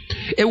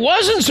 It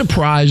wasn't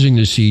surprising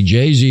to see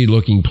Jay-Z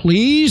looking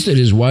pleased at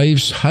his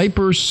wife's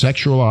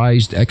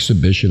hyper-sexualized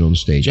exhibition on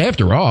stage.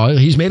 After all,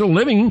 he's made a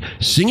living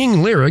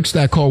singing lyrics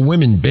that call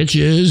women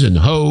bitches and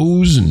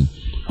hoes and...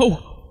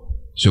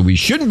 So we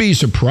shouldn't be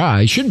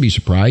surprised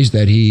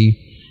that he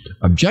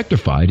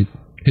objectified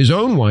his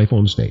own wife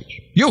on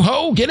stage. You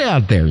hoe, get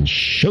out there and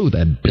show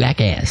that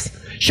black ass.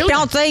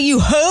 Don't say you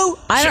hoe.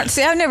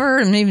 I've never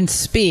heard him even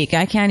speak.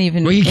 I can't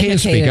even. Well, he can't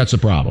speak. That's the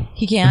problem.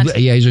 He can't.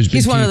 Yeah,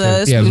 he's one of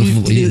those. Yeah,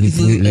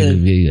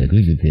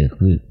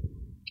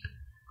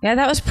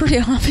 that was pretty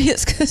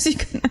obvious because he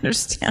couldn't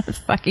understand a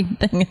fucking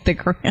thing at the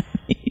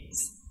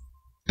Grammys.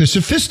 The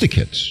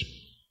Sophisticates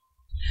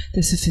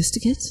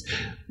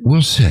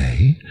will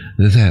say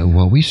that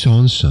what we saw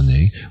on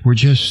Sunday were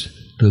just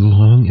the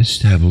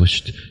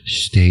long-established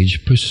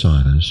stage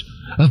personas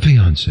of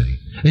Beyonce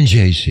and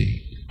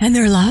Jay-Z. And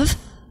their love?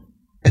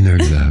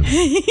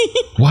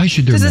 Why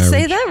should their marriage... Does it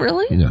say that,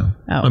 really? No.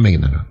 Oh. I'm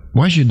making that up.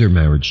 Why should their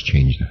marriage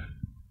change that?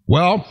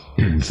 Well,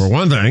 for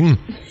one thing,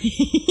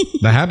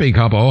 the happy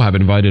couple have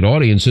invited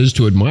audiences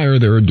to admire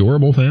their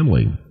adorable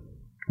family.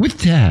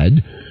 With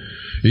Dad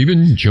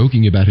even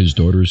joking about his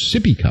daughter's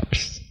sippy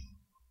cups.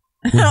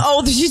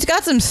 Oh, she's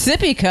got some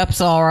sippy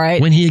cups, all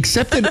right. When he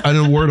accepted an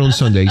award on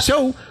Sunday.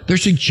 So they're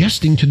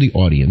suggesting to the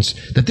audience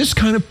that this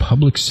kind of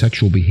public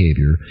sexual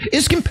behavior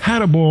is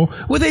compatible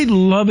with a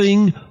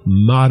loving,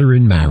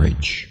 modern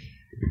marriage.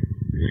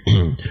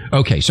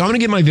 Okay, so I'm going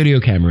to get my video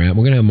camera out.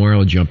 We're going to have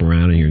Marla jump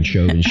around in here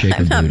and shake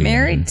her booty. I'm not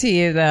married to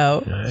you,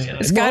 though.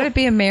 It's got to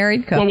be a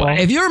married couple. Well,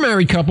 if you're a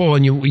married couple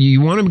and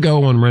you want to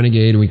go on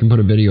Renegade and we can put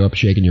a video up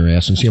shaking your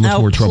ass and see how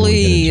much more trouble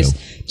we get into.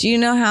 Do you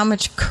know how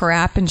much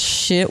crap and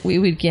shit we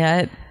would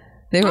get?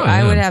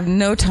 I would have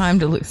no time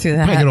to look through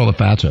that. I get all the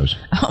fatos.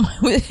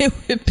 It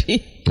would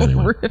be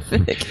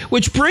horrific.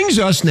 Which brings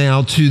us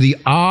now to the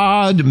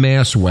odd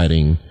mass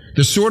wedding.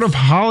 The sort of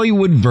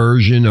Hollywood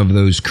version of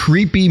those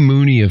creepy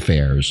Mooney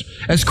affairs,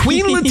 as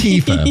Queen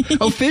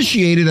Latifah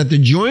officiated at the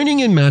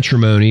joining in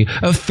matrimony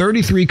of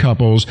 33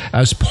 couples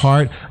as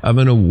part of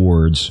an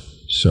awards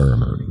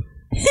ceremony,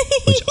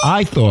 which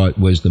I thought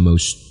was the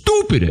most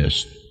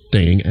stupidest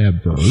thing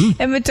ever.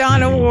 And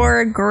Madonna wore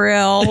a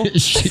grill.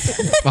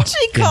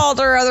 She called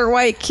her other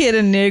white kid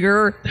a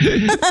nigger.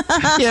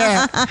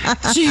 Yeah,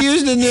 she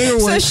used the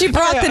nigger word.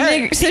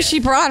 So she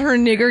brought her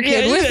nigger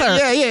kid with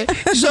her. Yeah.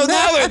 So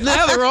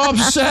now they're all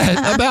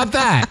upset about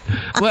that.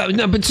 Well,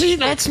 no, but see,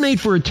 that's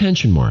made for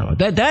attention, Marla.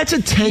 That's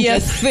attention. You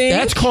think?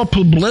 That's called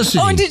publicity.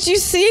 Oh, and did you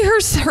see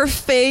her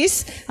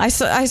face? I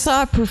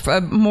saw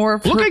more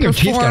of her performance. Look like her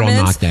teeth got all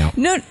knocked out.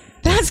 No.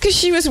 That's because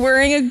she was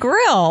wearing a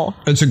grill.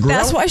 It's a grill?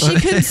 That's why she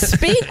couldn't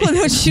speak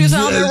when she was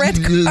on the red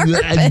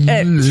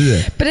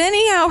carpet. But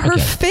anyhow, her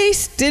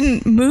face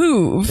didn't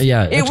move.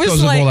 Yeah, it was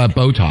because of all that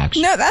Botox.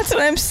 No, that's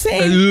what I'm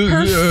saying.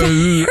 Her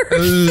face.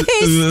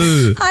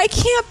 I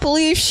can't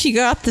believe she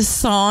got the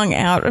song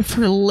out of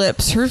her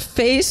lips. Her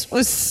face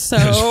was so...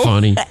 It was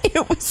funny.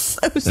 It was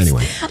so...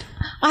 Anyway.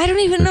 I don't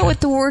even know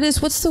what the word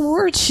is. What's the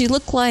word? She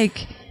looked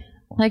like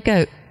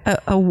a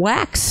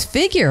wax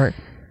figure.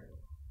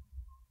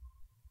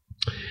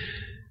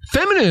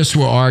 Feminists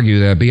will argue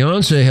that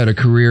Beyonce had a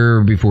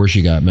career before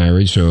she got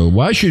married, so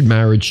why should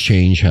marriage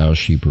change how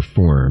she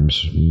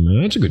performs?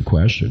 That's a good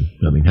question.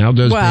 I mean, how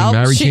does being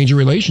married change a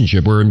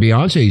relationship? Or in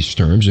Beyonce's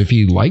terms, if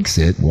he likes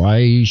it,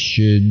 why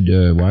should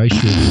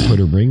he put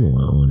a ring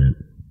on it?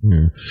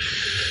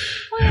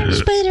 Why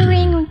should put a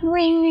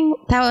ring?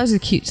 That was a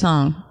cute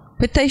song.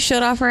 But they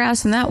showed off her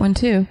ass in that one,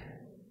 too.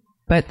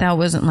 But that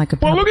wasn't like a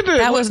public,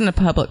 wasn't a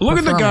public Look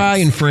at the guy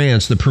in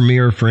France, the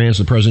premier of France,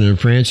 the president of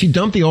France. He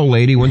dumped the old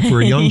lady, went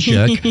for a young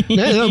chick.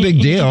 No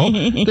big deal.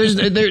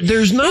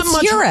 There's not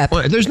much Europe.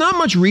 There's not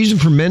much reason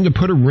for men to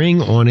put a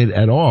ring on it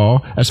at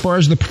all. As far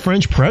as the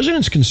French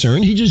president's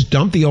concerned, he just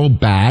dumped the old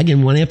bag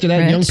and went after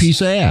that young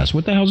piece of ass.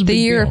 What the hell's a big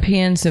deal? The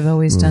Europeans have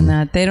always done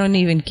that. They don't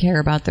even care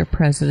about their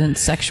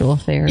president's sexual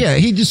affairs. Yeah,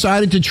 he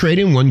decided to trade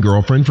in one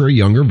girlfriend for a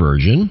younger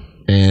version.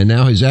 And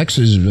now his ex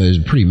is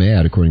pretty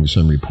mad, according to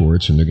some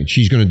reports, and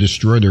she's going to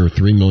destroy their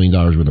 $3 million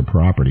worth of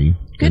property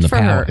in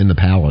the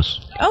palace.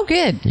 Oh,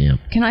 good. Yeah.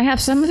 Can I have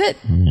some of it?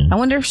 Mm-hmm. I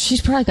wonder if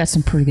she's probably got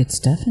some pretty good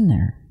stuff in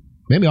there.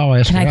 Maybe I'll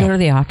ask her. Can I go to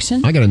the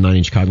auction? I got a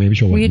 9-inch cock. Maybe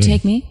she'll Will you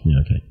take me?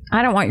 Yeah, okay.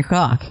 I don't want your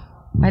cock.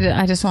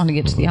 I just want to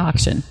get to the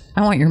auction.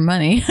 I want your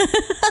money.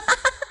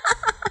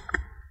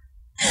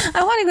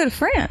 I want to go to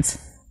France.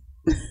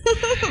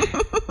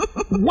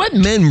 What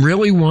men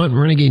really want,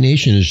 Renegade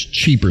Nation, is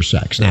cheaper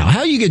sex. Now,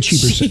 how you get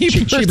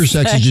cheaper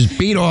sex is just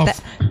beat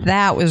off.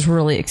 That was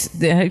really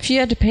if you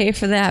had to pay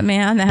for that,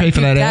 man. That'd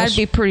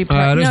be pretty.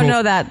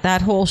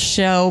 That whole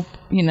show,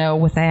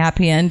 with a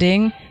happy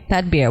ending,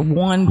 that'd be a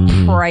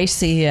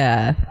pricey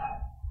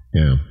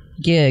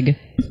gig.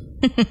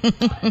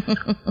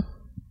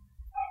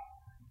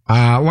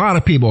 A lot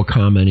of people are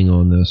commenting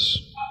on this.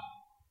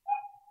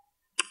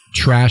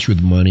 Trash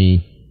with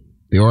money.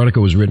 The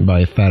article was written by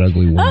a fat,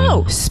 ugly woman.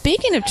 Oh,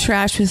 speaking of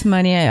trash with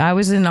money, I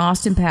was in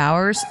Austin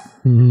Powers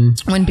when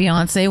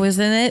Beyonce was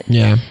in it.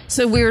 Yeah.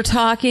 So we were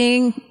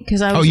talking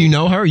because I was. Oh, you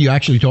know her? You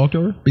actually talked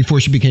to her before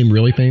she became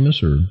really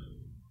famous, or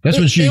that's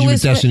when she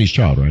was Destiny's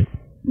Child, right?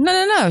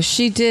 No.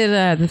 She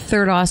did the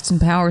third Austin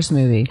Powers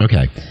movie.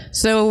 Okay.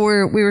 So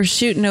we were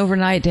shooting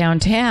overnight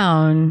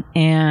downtown,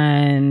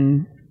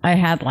 and I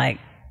had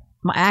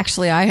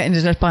Actually, I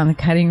ended up on the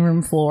cutting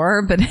room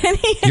floor, but anyhow.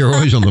 You're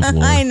always on the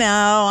floor. I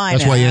know.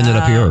 That's why you ended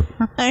up here.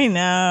 I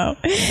know.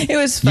 It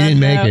was fun. You didn't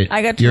make it.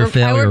 I got to You're work, a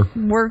failure.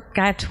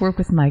 Got to work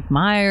with Mike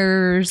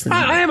Myers.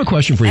 I have a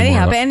question for you,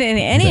 Anyhow,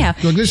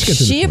 Marla. Look, let's get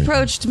to she the point.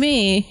 Approached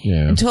me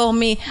and told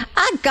me,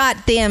 I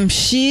got them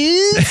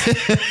shoes.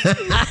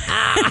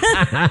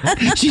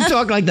 She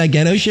talked like that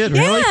ghetto shit,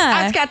 really?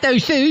 Yeah. I got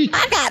those shoes.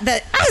 I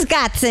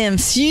got them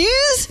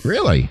shoes.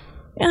 Really?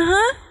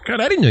 Uh-huh. God,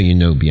 I didn't know you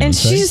know Beyonce. And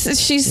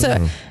she's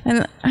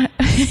and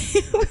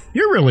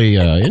you're really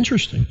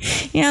interesting.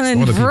 Yeah,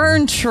 and then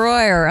Vern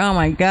Troyer, oh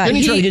my God. Didn't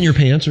he try to get in your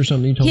pants or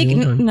something? You told me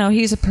one time? No,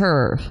 he's a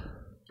perv.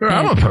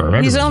 I'm a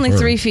perv. He's only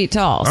 3 feet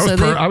tall. So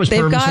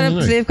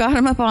they've got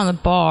him up on the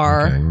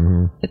bar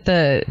at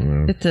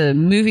the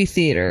movie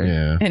theater,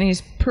 and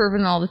he's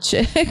perving all the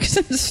chicks.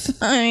 It's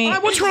funny.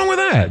 What's wrong with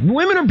that?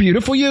 Women are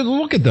beautiful. You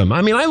look at them.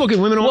 I mean, I look at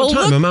women all the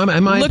time.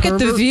 Am I look at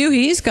the view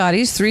he's got.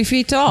 He's 3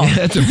 feet tall. Yeah,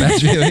 that's the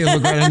best view. You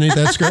look right underneath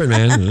that skirt,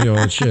 man. All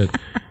that shit.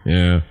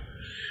 Yeah.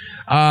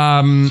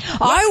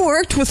 I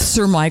worked with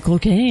Sir Michael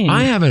Caine.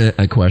 I have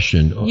a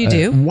question. You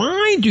do?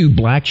 Why do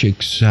black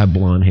chicks have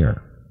blonde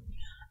hair?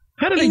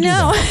 How do they do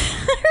that?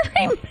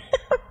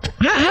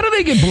 How do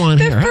they get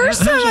blonde hair? The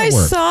first time I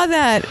saw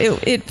that,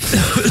 it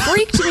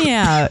freaked me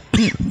out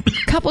a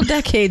couple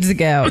decades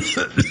ago.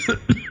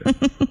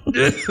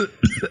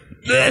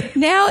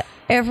 Now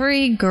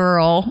every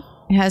girl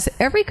has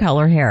every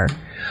color hair.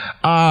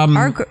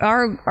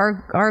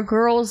 Our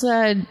girls'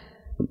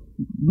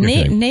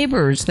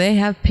 neighbors, they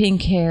have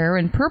pink hair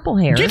and purple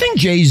hair. Do you think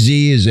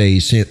Jay-Z is a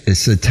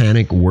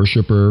satanic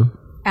worshiper?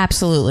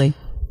 Absolutely.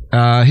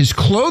 His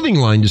clothing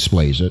line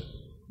displays it.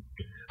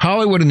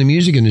 Hollywood and the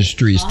music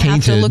industry is tainted. I'll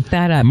have to look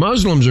that up.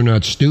 Muslims are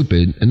not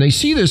stupid, and they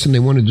see this and they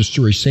want to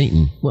destroy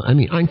Satan. Well, I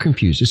mean, I'm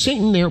confused. Is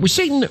Satan there? Was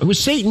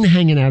Satan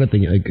hanging out at the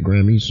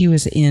Grammys? He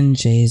was in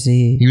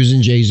Jay-Z. He was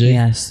in Jay-Z?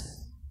 Yes.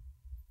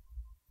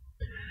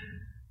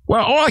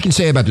 Well, all I can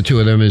say about the two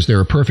of them is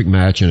they're a perfect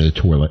match in a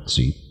toilet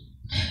seat.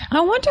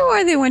 I wonder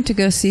why they went to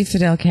go see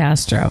Fidel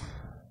Castro.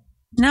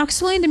 Now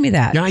explain to me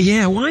that.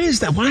 Yeah. Why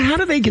is that? How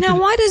do they get? Now,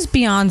 why does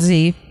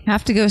Beyonce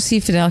have to go see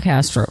Fidel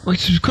Castro?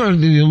 It's because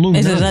of the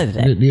Illuminati.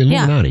 The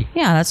Illuminati.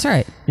 Yeah, that's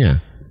right. Yeah.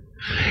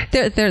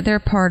 They're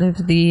part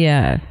of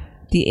the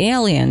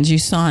aliens you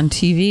saw on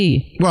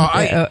TV. Well,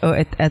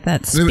 at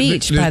that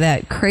speech by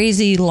that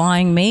crazy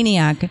lying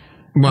maniac.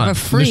 What? Of a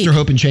freak. Mr.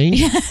 Hope and Change.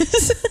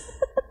 Yes.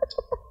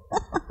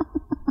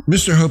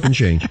 Mr. Hope and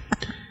Change.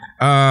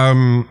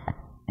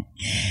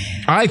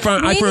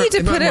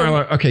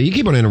 Okay, you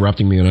keep on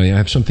interrupting me, and I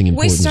have something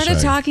important to say. We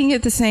started talking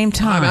at the same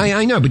time.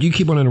 I know, but you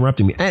keep on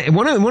interrupting me.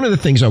 One of the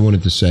things I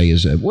wanted to say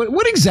is,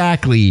 what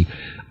exactly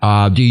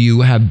do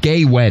you have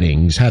gay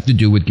weddings have to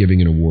do with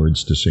giving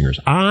awards to singers?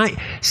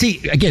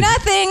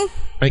 Nothing.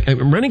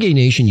 Renegade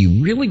Nation,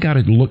 you really got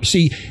to look.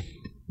 See,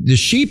 the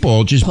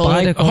sheeple just hold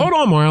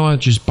on, Marla,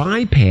 just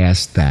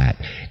bypassed that.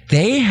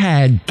 They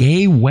had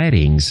gay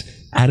weddings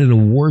at an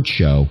award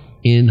show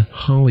in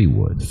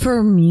Hollywood.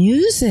 For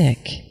music.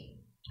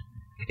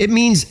 It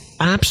means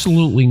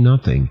absolutely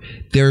nothing.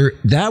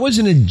 That was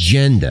an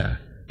agenda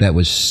that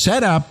was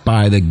set up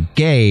by the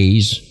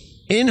gays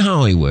in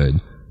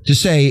Hollywood to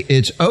say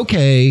it's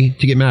okay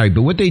to get married.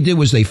 But what they did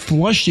was they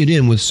flushed it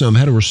in with some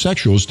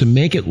heterosexuals to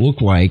make it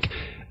look like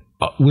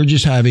we're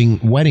just having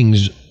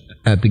weddings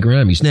at the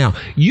Grammys. Now,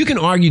 you can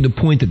argue the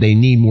point that they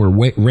need more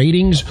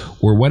ratings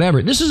or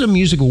whatever. This is a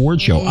music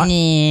award show.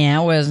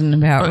 It wasn't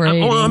about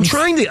ratings. I'm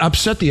trying to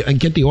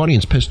get the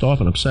audience pissed off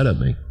and upset at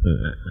me.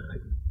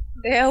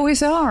 They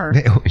always are.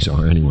 They always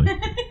are, anyway.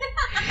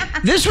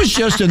 This was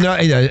just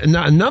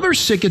another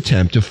sick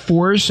attempt to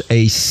force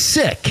a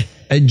sick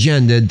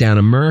agenda down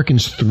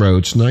Americans'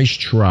 throats. Nice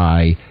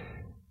try.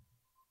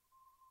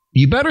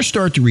 You better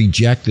start to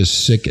reject this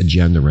sick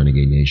agenda,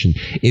 Renegade Nation.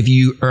 If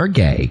you are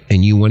gay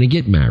and you want to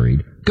get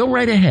married, go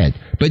right ahead.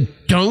 But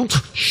don't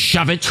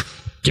shove it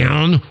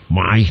down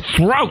my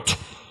throat.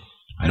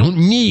 I don't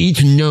need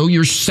to know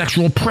your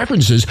sexual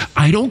preferences.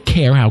 I don't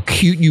care how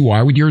cute you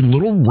are with your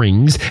little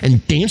rings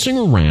and dancing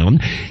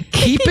around.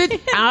 Keep it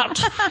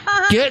out.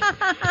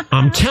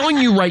 I'm telling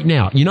you right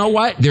now, you know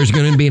what? There's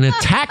going to be an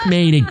attack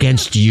made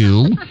against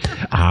you.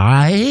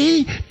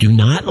 I do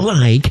not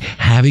like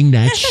having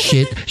that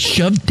shit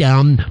shoved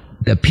down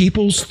the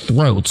people's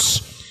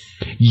throats.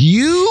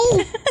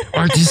 You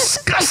are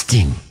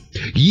disgusting.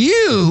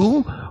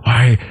 You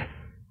are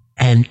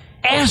an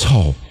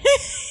asshole.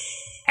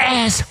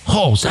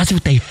 Assholes. That's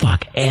what they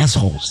fuck.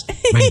 Assholes.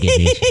 Renegade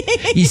Nation.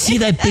 You see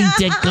that big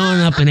dick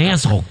going up an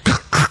asshole.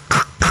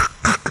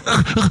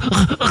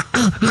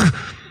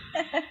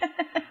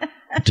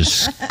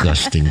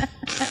 Disgusting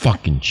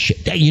fucking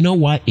shit. You know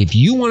what? If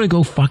you want to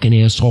go fuck an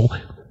asshole,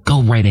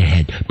 go right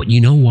ahead. But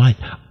you know what?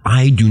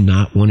 I do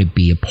not want to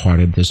be a part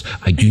of this.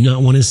 I do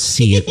not want to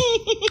see it.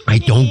 I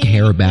don't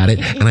care about it.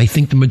 And I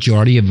think the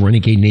majority of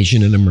Renegade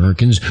Nation and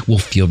Americans will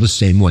feel the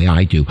same way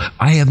I do.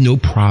 I have no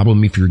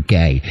problem if you're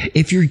gay.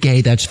 If you're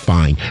gay, that's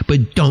fine.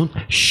 But don't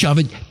shove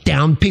it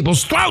down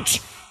people's throats.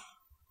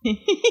 And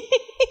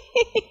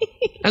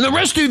the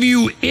rest of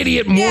you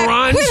idiot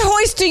morons. Quit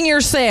hoisting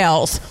your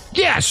sails.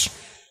 Yes.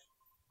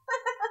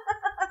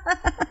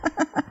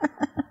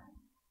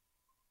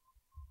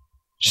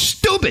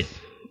 Stupid.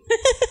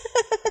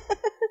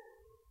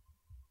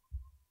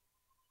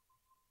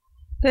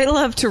 They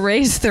love to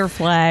raise their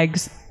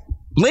flags.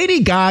 Lady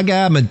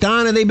Gaga,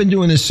 Madonna, they've been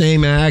doing the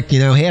same act,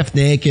 half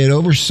naked,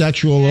 over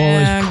sexual, all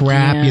this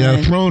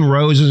crap, throwing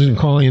roses and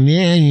calling them,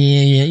 yeah.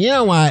 You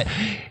know what?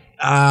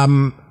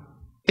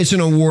 It's an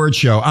award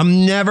show.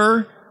 I'm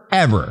never,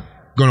 ever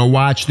going to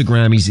watch the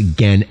Grammys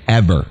again,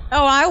 ever.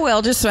 Oh, I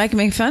will, just so I can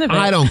make fun of it.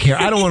 I don't care.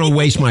 I don't want to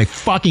waste my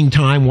fucking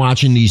time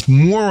watching these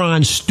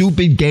moron,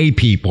 stupid gay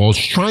people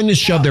trying to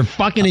shove their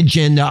fucking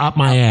agenda up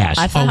my ass.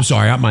 I'm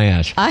sorry, up my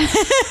ass.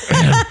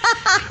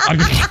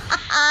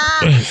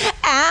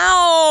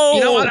 Ow!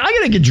 You know what? I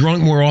gotta get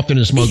drunk more often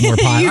and smoke more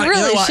pot. You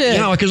really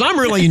should. Because I'm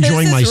really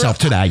enjoying myself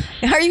today.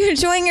 Are you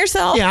enjoying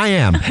yourself? Yeah, I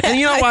am. And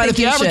you know what? If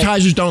the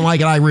advertisers don't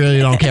like it, I really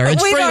don't care.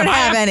 It's we freedom. don't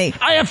have any.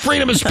 I have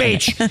freedom of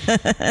speech.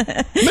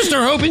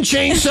 Mr. Hope and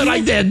Change said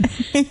I did.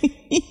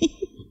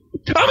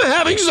 I'm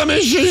having some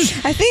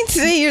issues. I think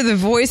today you're the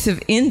voice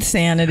of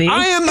insanity.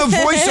 I am the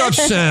voice of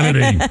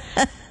sanity.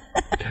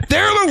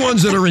 They're the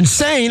ones that are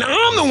insane.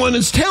 I'm the one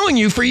that's telling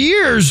you for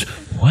years,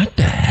 what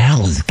the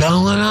hell is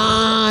going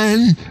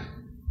on?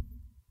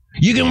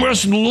 You can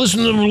listen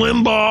to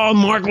Limbaugh,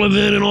 Mark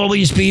Levin, and all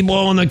these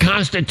people and the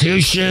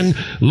Constitution.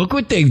 Look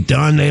what they've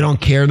done. They don't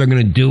care. They're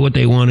going to do what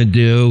they want to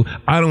do.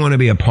 I don't want to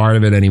be a part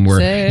of it anymore.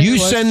 You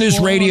send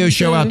this radio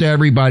show out to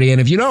everybody, and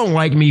if you don't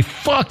like me,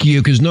 fuck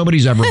you, because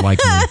nobody's ever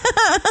liked me.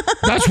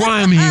 That's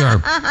why I'm here.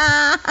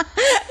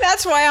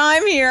 That's why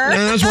I'm here.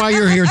 And that's why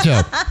you're here,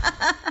 too.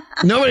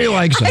 Nobody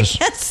likes us. I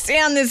can't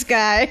stand this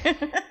guy.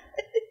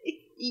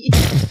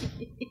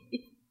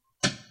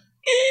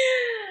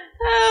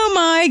 Oh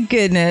my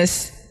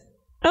goodness.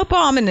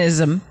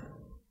 Abominism.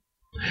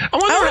 I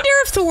wonder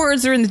if the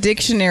words are in the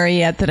dictionary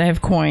yet that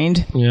I've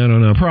coined. Yeah, I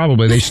don't know.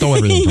 Probably. They stole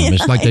everything from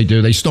us like they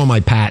do. They stole my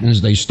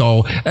patents. They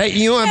stole...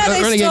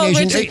 Renegade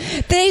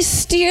Nation. They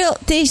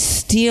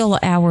steal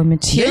our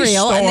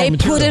material and they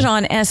put it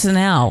on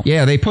SNL.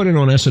 Yeah, they put it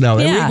on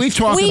SNL. Yeah. We've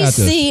talked about this.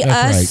 We see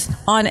That's us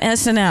on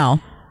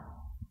SNL.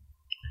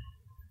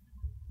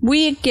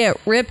 We get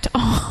ripped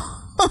off.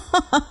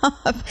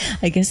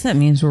 I guess that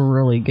means we're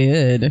really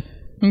good.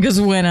 Because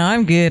when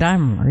I'm good,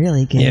 I'm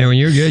really good. Yeah, when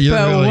you're good, you're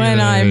really good. But when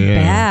I'm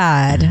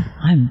bad,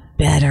 I'm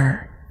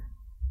better.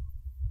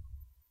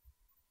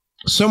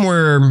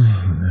 Somewhere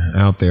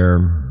out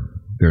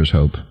there's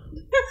hope.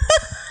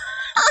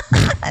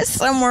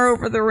 Somewhere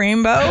over the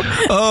rainbow.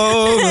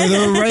 Over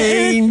the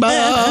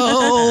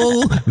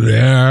rainbow,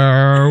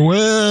 there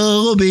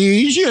will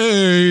be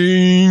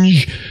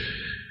change.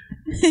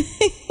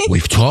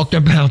 We've talked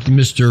about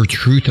Mr.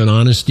 Truth and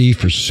Honesty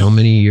for so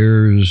many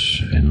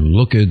years, and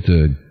look at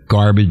the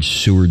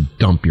garbage sewer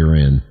dump you're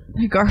in.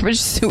 The garbage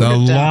sewer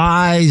dump. The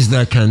lies,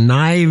 the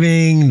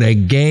conniving, the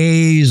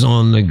gays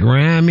on the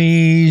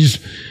Grammys.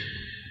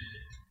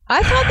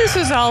 I thought this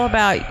was all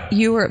about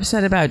you were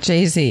upset about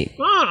Jay-Z.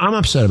 I'm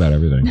upset about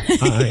everything.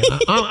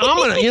 I'm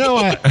gonna, you know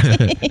what?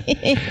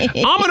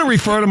 I'm gonna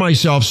refer to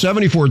myself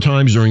 74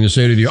 times during the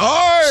State of the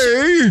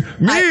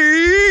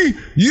me,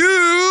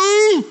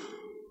 you.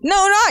 No,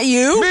 not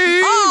you. Me,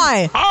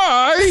 I.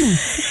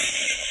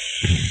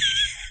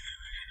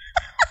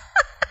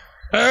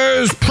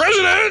 As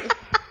president,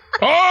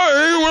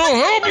 I will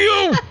help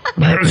you.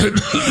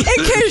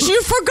 In case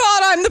you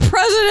forgot, I'm the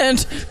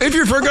president. If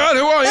you forgot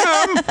who I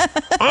am,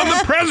 I'm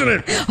the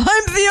president.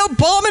 I'm the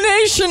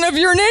abomination of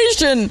your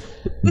nation.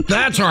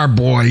 That's our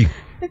boy.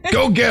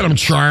 Go get him,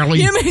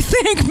 Charlie. You may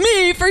thank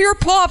me for your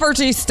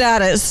poverty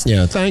status.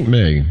 Yeah, thank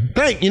me.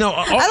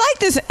 I like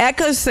this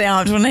echo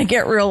sound when they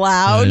get real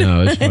loud. I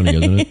know, it's funny,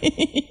 isn't it?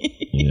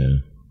 Yeah.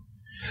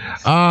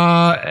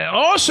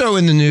 Also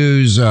in the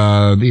news,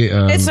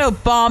 it's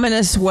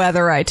abominous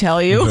weather, I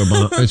tell you.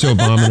 It's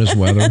abominous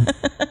weather.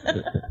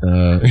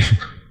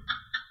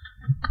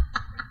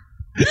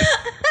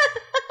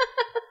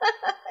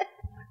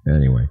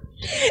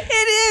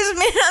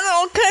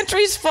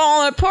 everything's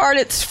falling apart.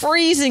 It's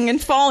freezing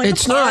and falling apart.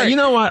 It's not. You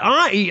know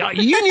what?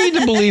 You need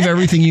to believe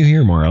everything you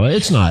hear, Marla.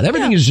 It's not.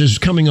 Everything is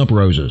just coming up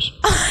roses.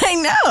 I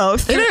know.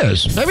 It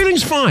is.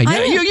 Everything's fine.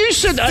 You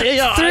said...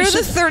 through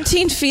the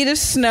 13 feet of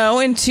snow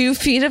and 2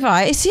 feet of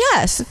ice,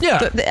 yes.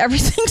 Yeah.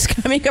 Everything's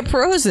coming up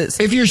roses.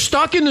 If you're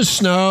stuck in the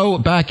snow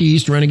back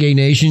east, Renegade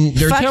Nation,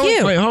 they're Fuck telling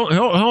you. Wait, hold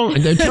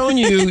on. They're telling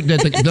you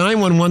that the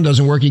 911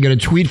 doesn't work. You got to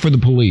tweet for the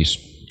police.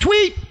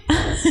 Tweet.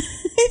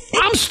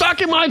 I'm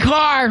stuck in my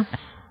car.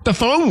 The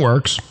phone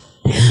works.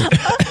 They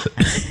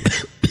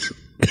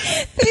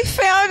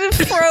found a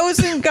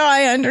frozen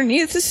guy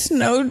underneath a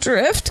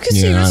snowdrift because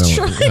he was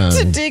trying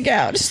to dig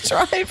out his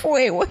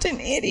driveway. What an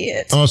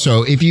idiot.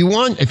 Also, if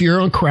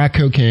you're on crack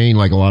cocaine,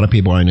 like a lot of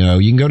people I know,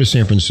 you can go to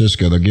San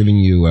Francisco. They're giving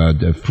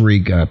you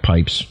free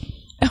pipes.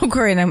 Oh,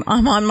 great. I'm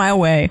on my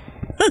way.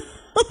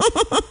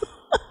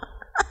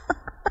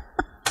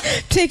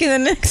 Taking the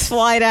next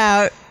flight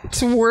out.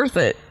 It's worth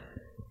it.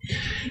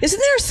 Isn't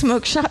there a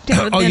smoke shop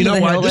down at the end of the hill? Oh, you know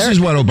what? This there? is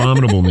what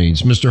Abominable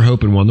means, Mr.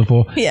 Hope and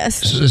Wonderful.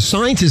 Yes.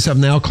 Scientists have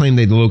now claimed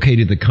they've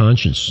located the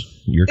conscience.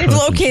 They've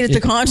located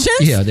the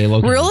conscience? Yeah, they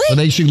located it. Really? Well,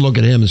 they should look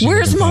at him and see.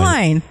 Where's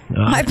mine?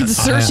 I've been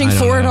searching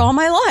for it all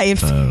my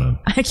life. I don't know.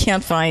 I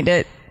can't find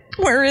it.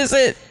 Where is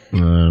it?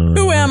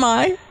 Who am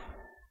I?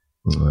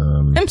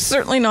 I'm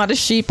certainly not a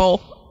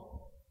sheeple.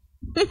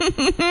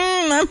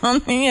 I'm on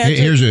the edge.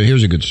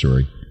 Here's a good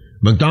story.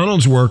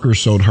 McDonald's workers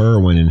sold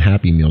heroin in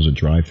Happy Meals at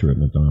drive-thru at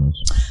McDonald's.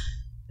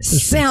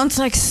 Sounds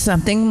like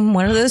something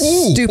one of those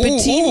stupid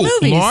teen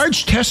movies.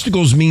 Large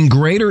testicles mean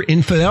greater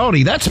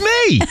infidelity. That's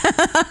me.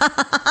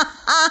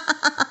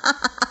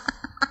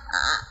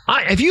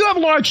 If you have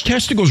large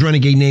testicles,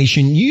 Renegade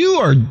Nation, you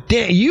are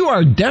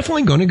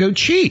definitely going to go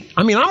cheat.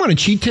 I mean, I'm going to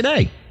cheat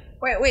today.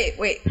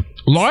 Wait.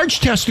 Large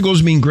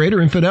testicles mean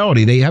greater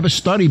infidelity. They have a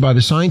study by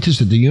the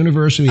scientists at the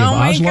University of Oslo. Oh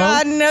my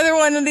God, another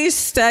one of these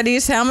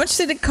studies. How much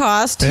did it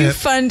cost? Who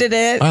funded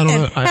it? I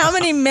don't know. How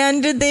many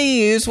men did they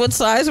use? What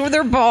size were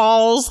their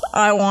balls?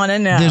 I want to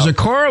know. There's a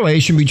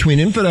correlation between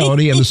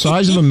infidelity and the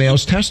size of a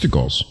male's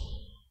testicles.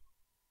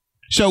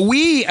 So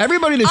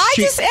everybody that's I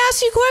just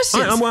asked you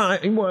questions.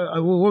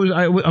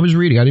 I was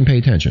reading. I didn't pay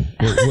attention.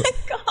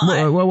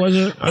 What was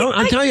it?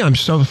 I tell you, I'm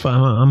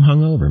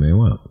hungover, man.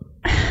 What?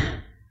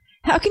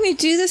 How can you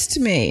do this to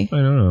me? I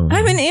don't know.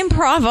 I'm an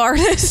improv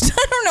artist.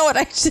 I don't know what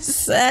I just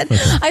said. Okay.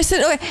 I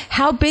said,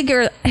 how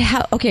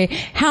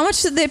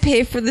much did they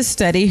pay for the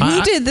study?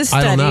 Who did the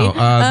study?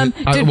 I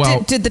don't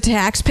know. Did the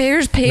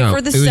taxpayers pay for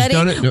the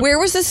study? Where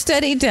was the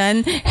study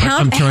done?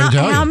 I'm trying to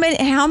tell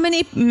you. How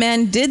many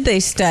men did they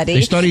study?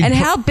 They studied, and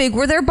how big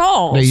were their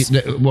balls?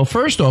 Well,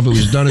 first off, it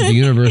was done at the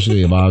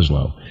University of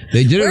Oslo.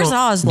 They did Where's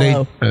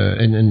Oslo?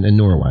 In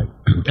Norway.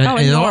 In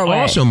Norway.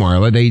 Also,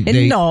 Marla, they did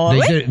it on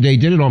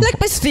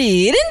like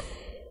Sweden.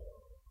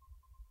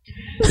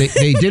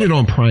 They did it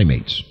on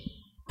primates.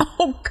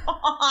 Oh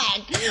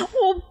God!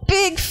 Well,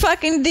 big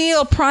fucking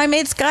deal.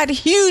 Primates got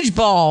huge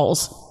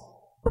balls.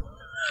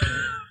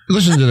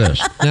 Listen to this.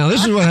 Now,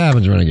 this is what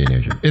happens, Renegade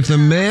Nation. If the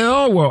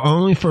male will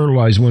only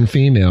fertilize one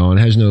female and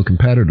has no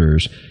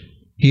competitors,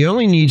 he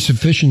only needs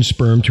sufficient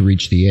sperm to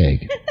reach the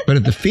egg. But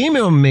if the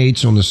female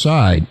mates on the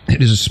side,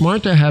 it is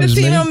smart to have the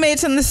female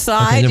mates on the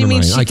side. You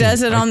mean she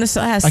does it on the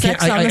side, has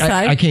sex on the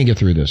side? I can't get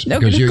through this. No,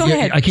 go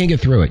ahead. I can't get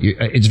through it.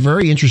 It's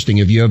very interesting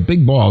if you have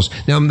big balls.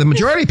 Now, the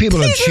majority of people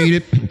have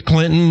cheated.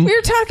 Clinton. We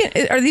were talking.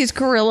 Are these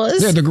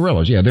gorillas? Yeah, they're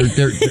gorillas. Yeah, they're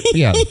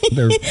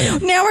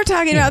Now we're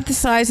talking about the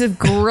size of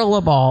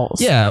gorilla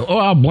balls. Yeah.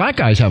 Well, black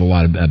guys have a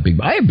lot of big.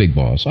 I have big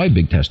balls. I have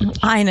big testicles.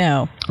 I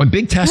know.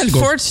 Big testicles.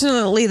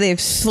 Unfortunately,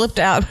 they've slipped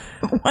out.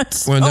 No,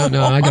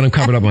 I got them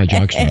covered up my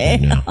jockstrap right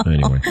now.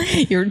 Anyway,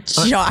 your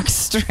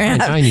jockstrap.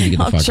 I need to get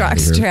the fuck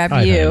out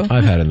of here.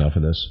 I've had enough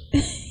of this.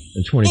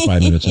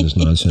 25 minutes of this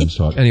nonsense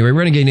talk. Anyway,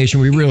 Renegade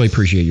Nation, we really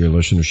appreciate your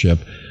listenership.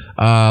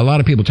 A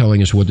lot of people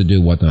telling us what to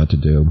do, what not to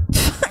do.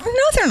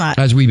 No, they're not.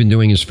 As we've been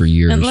doing this for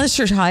years. Unless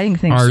you're hiding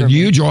things. Our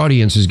huge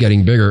audience is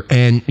getting bigger.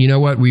 And you know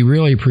what? We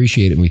really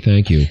appreciate it and we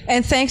thank you.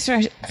 And thanks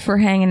for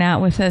hanging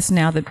out with us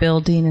now that Bill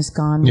Dean is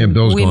gone. Yeah,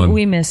 Bill's gone.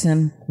 We miss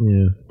him.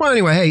 Yeah. Well,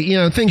 anyway,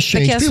 hey, things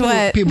change. But guess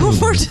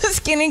what? We're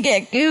just going to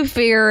get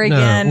goofier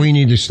again. No, we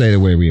need to stay the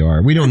way we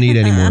are. We don't need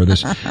any more of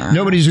this.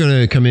 Nobody's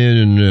going to come in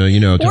and, tell us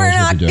what to do. We're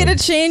not going to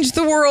change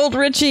the world,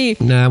 Richie.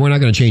 Nah, we're not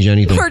going to change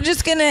anything. We're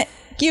just going to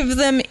give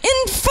them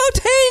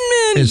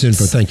infotainment. It's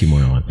info. Thank you,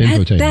 Marlon.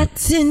 Infotainment.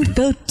 That's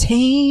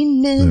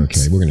infotainment.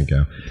 Okay, we're going to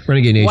go.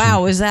 Renegade Nation.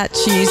 Wow, is that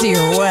cheesy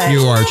or what?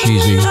 You are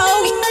cheesy.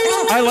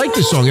 Oh, I like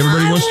this song.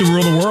 Everybody wants to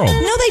rule the world.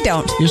 No, they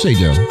don't. Yes, they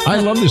do. I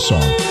love this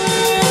song.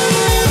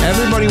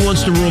 Everybody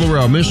wants to rule the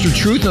world. Mr.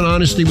 Truth and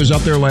Honesty was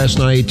up there last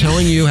night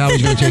telling you how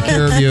he's going to take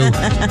care of you.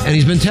 And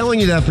he's been telling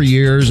you that for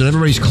years. And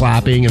everybody's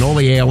clapping. And all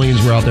the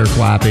aliens were out there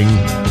clapping.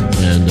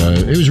 And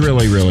it was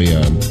really,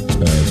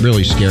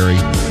 really scary.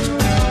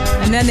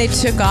 And then they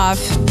took off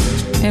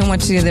and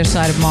went to the other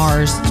side of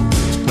Mars.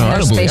 No, I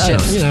don't believe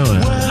that.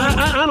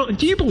 I don't.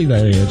 Do you believe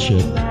any of that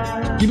shit?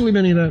 Do you believe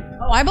any of that?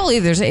 I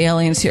believe there's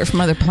aliens here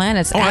from other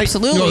planets.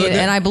 Absolutely.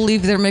 And I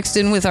believe they're mixed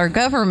in with our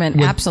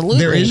government. Absolutely.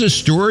 There is a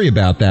story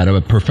about that of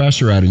a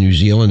professor out of New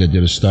Zealand that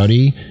did a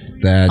study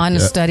that... On a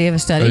study of a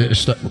study? A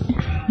study.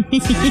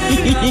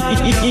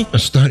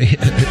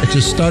 It's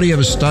a study of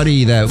a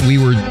study that we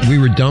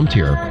were dumped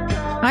here.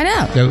 I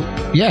know. So,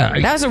 yeah.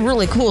 That was a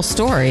really cool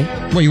story.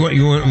 Well, you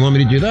want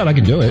me to do that? I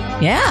can do it.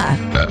 Yeah.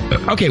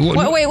 Okay.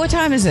 Wait, what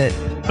time is it?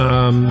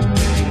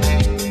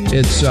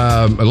 It's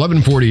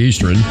 11:40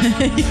 Eastern. How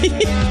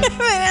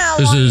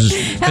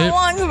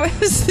long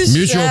is this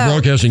Mutual show?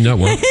 Broadcasting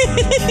Network.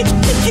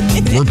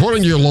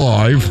 Reporting to you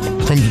live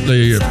from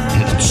the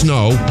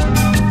snow.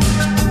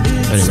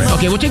 Anyway,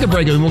 okay, we'll take a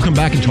break and we'll come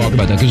back and talk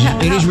about that because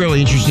it is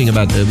really interesting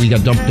about we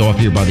got dumped off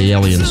here by the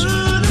aliens.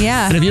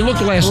 Yeah. And if you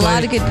looked last night, a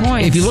lot of good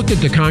points. If you looked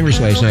at the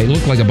Congress last night, it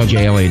looked like a bunch of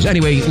aliens.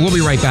 Anyway, we'll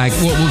be right back.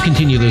 We'll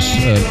continue this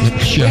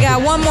show. We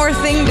got one more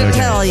thing to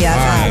tell you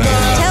about.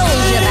 Tell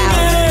you about.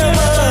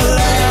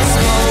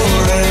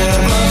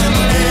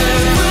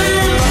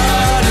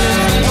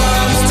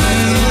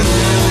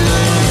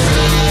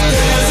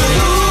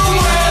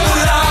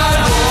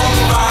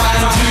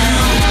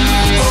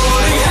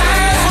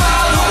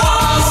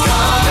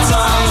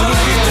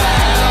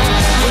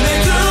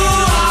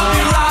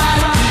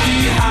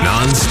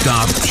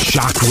 Non-stop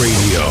shock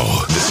radio.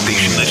 The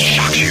station that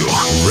shocks you.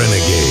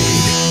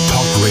 Renegade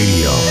Talk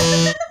Radio.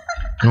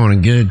 I want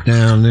to get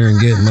down there and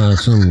get my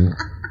some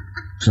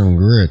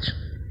grits.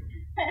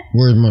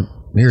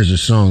 Here's a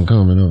song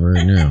coming over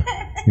right now.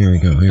 Here we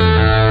go.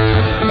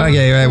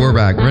 Okay, right, we're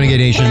back. Renegade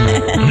Nation.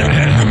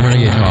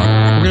 Renegade Talk.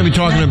 We're going to be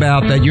talking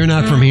about that you're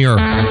not from here.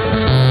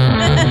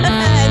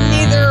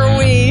 Neither are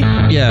we.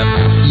 Yeah,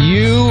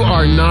 you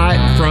are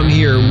not from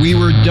here. We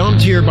were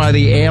dumped here by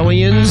the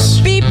aliens.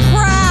 Be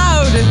proud.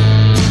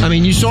 I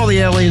mean, you saw the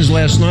aliens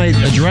last night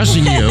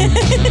addressing you.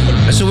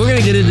 So we're going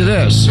to get into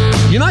this.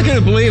 You're not going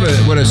to believe it,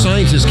 what a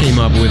scientist came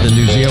up with in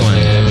New Zealand.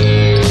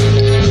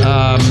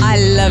 I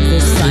love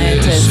this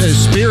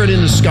scientist. Spirit in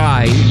the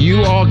sky.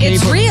 You all came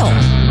It's from... real.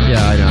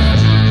 Yeah, I know.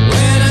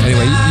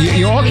 Anyway,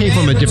 you all came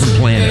from a different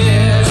planet,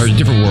 or a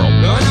different world.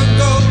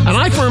 And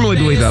I firmly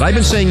believe that. I've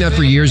been saying that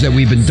for years, that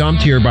we've been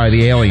dumped here by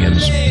the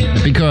aliens.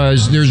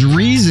 Because there's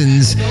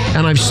reasons,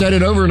 and I've said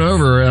it over and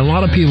over, and a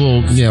lot of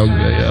people,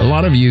 a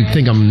lot of you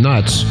think I'm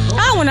nuts.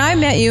 Oh, when I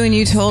met you and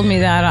you told me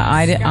that,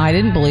 I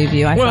didn't believe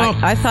you.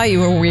 I thought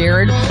you were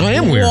weird. I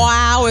am weird.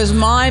 Wow, has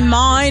my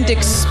mind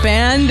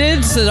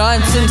expanded since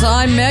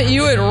I met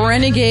you at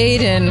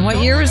Renegade in,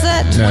 what year was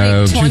that?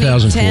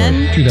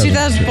 2010?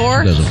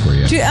 2004? 2004,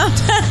 yeah.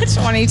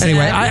 2010.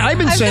 Anyway, I've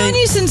known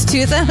you since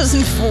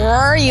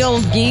 2004, you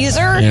old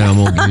geezer. Yeah, I'm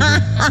old geezer.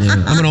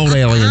 Yeah, I'm an old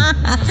alien.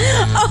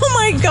 Oh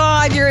my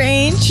God, you're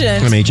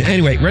ancient. I'm ancient.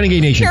 Anyway,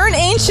 Renegade Nation. You're an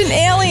ancient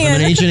alien.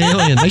 I'm an ancient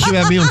alien. They should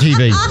have me on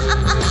TV.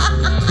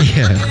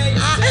 Yeah.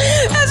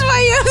 That's why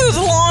you have those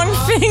long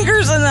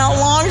fingers and that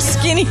long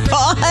skinny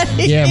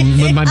body. Yeah,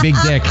 with my big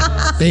dick.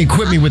 They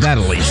equip me with that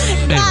at least.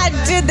 Anyway. God,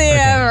 did they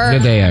ever?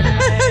 Did they ever?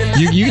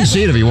 You can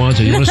see it if you want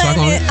to. You want to suck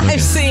on it? Okay.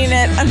 I've seen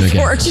it,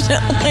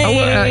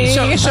 unfortunately.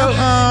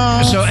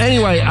 So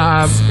anyway,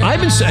 I've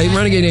been saying,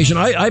 Renegade Nation,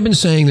 I've been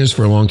saying this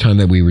for a long time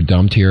that we were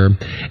dumped here.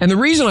 And the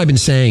reason I've been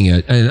saying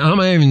it, and I'm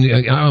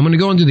going to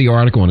go into the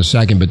article in a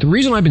second, but the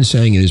reason I've been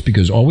saying it is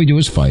because all we do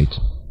is fight.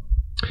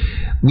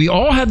 We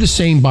all have the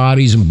same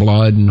bodies and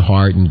blood and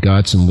heart and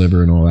guts and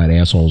liver and all that,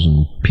 assholes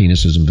and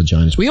penises and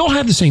vaginas. We all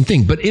have the same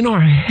thing, but in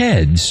our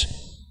heads,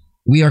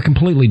 we are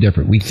completely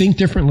different. We think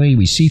differently.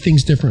 We see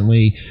things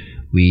differently.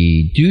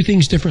 We do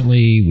things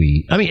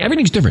differently.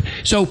 Everything's different.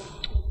 So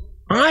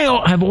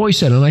I have always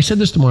said, and I said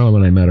this to Marla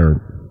when I met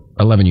her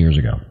 11 years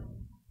ago.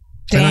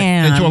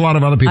 Damn. And to a lot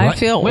of other people. I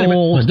feel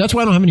old. That's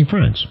why I don't have any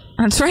friends.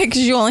 That's right,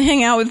 because you only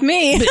hang out with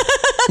me.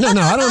 No, I don't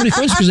have any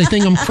friends because they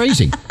think I'm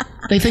crazy.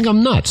 They think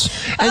I'm nuts.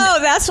 And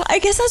I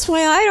guess that's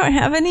why I don't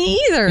have any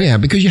either. Yeah,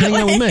 because you hang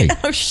out with me.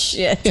 Oh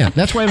shit. Yeah,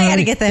 that's why I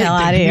gotta get the hell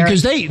out of here.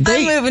 Because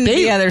I'm moving to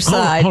the other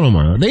side. Hold on,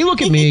 Marla. They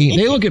look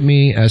at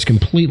me as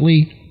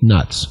completely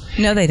nuts.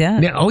 No, they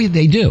don't. Yeah,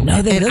 they do.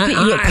 No, they look at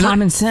you at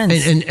common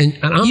sense. And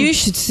you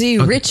should see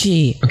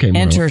Richie Marla,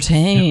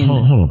 entertain.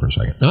 Hold on for a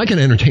second. Now, I can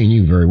entertain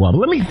you very well, but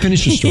let me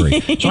finish the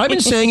story. So I've been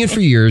saying it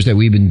for years that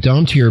we've been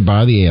dumped here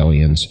by the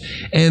aliens,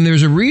 and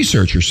there's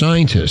a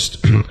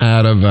scientist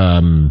out of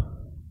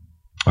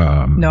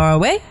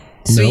Norway?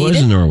 Sweden? No, it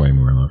isn't Norway,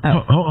 Marla.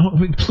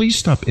 Oh, please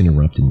stop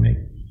interrupting me.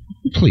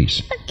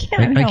 Please. I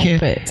can't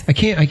help it. I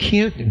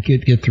can't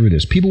get through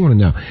this. People want to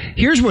know.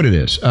 Here's what it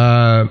is.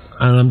 And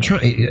I'm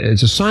trying.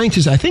 It's a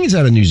scientist. I think it's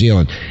out of New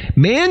Zealand.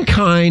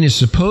 Mankind is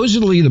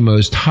supposedly the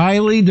most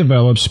highly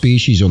developed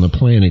species on the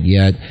planet,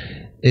 yet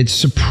it's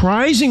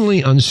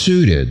surprisingly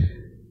unsuited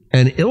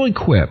and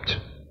ill-equipped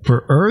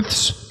for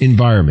Earth's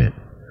environment,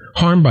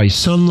 harmed by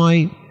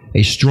sunlight,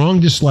 a strong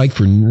dislike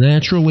for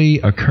naturally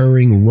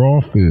occurring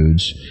raw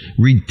foods,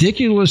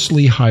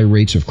 ridiculously high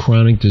rates of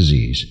chronic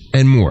disease,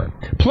 and more.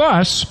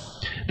 Plus,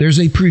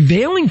 there's a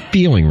prevailing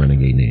feeling,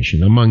 Renegade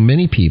Nation, among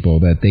many people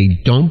that they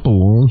don't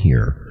belong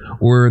here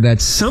or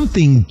that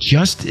something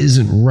just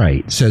isn't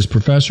right, says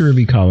Professor of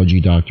Ecology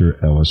Dr.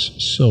 Ellis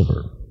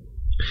Silver.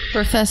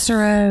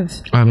 Professor of?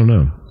 I don't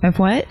know. Of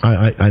what?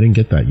 I didn't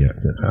get that yet.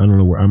 I don't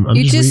know where. I'm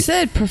you just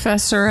said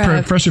Professor of?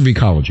 Professor of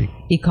Ecology.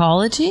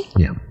 Ecology?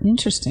 Yeah.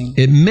 Interesting.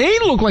 It may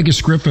look like a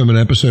script from an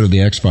episode of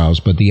The X-Files,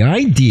 but the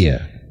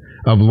idea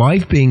of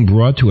life being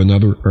brought to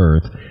another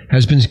Earth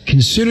has been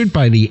considered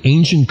by the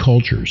ancient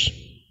cultures.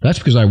 That's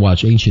because I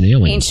watch Ancient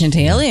Aliens. Ancient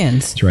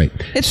Aliens. That's right.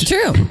 It's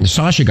true.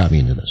 Sasha got me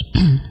into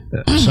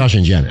this. Sasha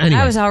and Jen. Anyway.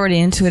 I was already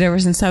into it ever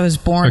since I was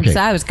born because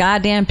Okay. I was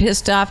goddamn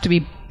pissed off to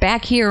be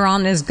back here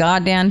on this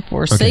goddamn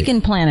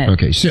forsaken planet.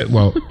 Okay, so,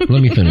 well,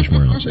 let me finish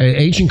more or less.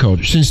 Ancient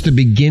culture, since the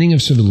beginning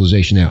of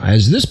civilization. Now,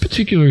 as this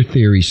particular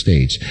theory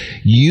states,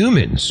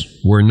 humans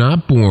were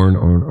not born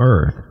on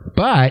Earth,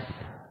 but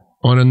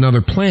on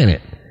another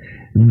planet.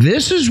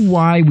 This is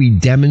why we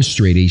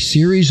demonstrate a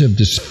series of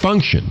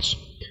dysfunctions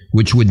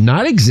which would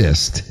not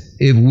exist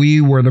if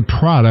we were the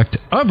product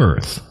of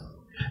Earth.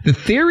 The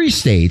theory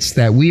states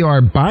that we are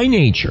by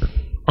nature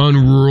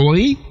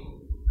unruly,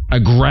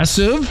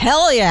 aggressive.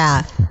 Hell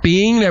yeah.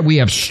 Being that we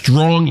have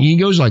strong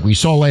egos like we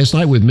saw last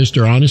night with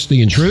Mr.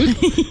 Honesty and Truth.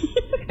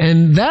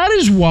 And that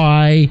is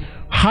why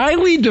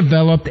highly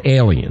developed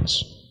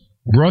aliens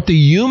brought the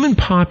human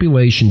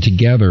population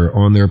together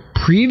on their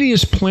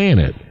previous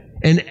planet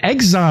and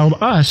exiled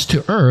us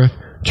to Earth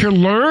to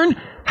learn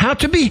how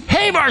to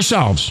behave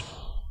ourselves.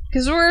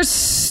 Because we're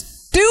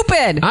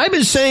stupid. I've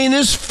been saying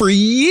this for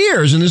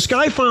years, and this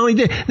guy finally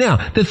did.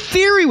 Now, the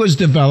theory was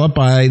developed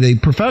by the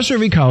professor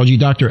of ecology,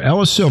 Dr.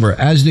 Ellis Silver,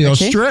 as the hold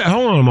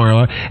on,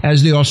 Marla.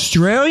 As the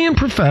Australian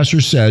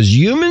professor says,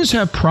 humans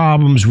have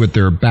problems with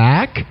their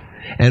back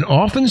and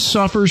often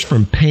suffers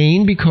from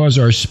pain because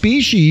our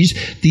species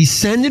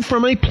descended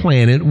from a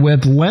planet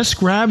with less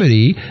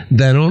gravity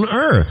than on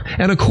Earth.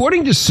 And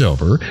according to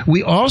Silver,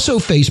 we also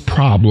face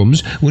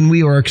problems when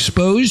we are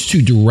exposed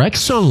to direct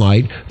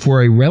sunlight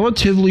for a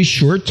relatively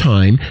short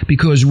time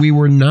because we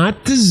were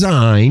not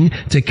designed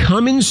to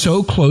come in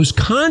so close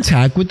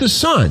contact with the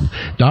sun.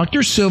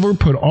 Dr. Silver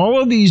put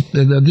all of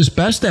this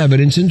best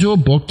evidence into a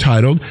book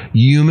titled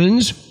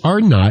Humans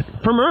Are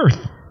Not From Earth.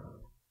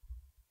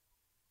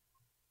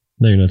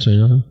 No, you're not saying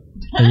nothing?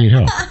 I need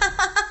help.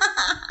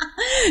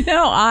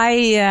 No,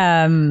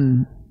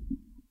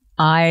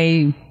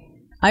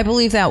 I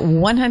believe that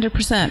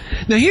 100%.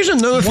 Now, here's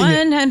another thing.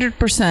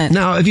 100%.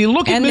 Now, if you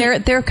look at...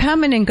 And they're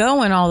coming and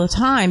going all the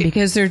time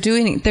because they're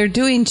doing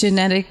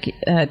genetic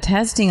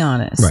testing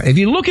on us. Right. If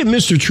you look at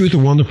Mr. Truth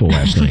and Wonderful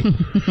last night,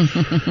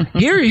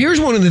 here's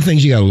one of the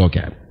things you got to look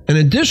at. An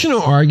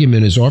additional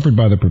argument is offered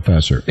by the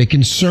professor. It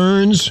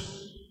concerns,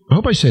 I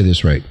hope I say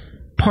this right,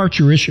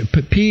 parturition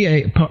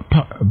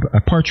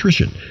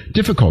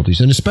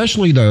difficulties, and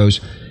especially those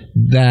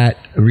that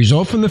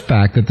result from the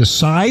fact that the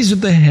size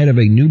of the head of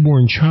a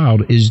newborn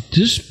child is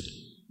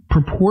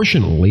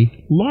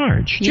disproportionately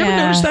large. Did you ever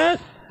notice that?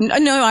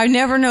 No, I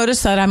never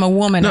noticed that. I'm a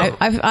woman. No.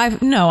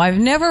 I've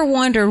never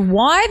wondered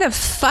why the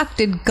fuck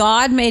did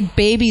God make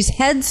baby's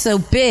head so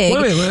big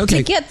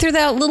to get through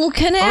that little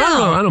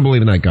canal? I don't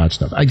believe in that God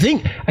stuff.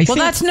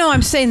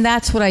 I'm saying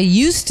that's what I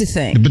used to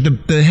think.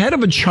 But the head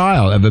of a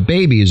child, of a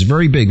baby, is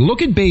very big.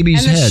 Look at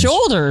babies' heads. And the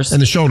shoulders. And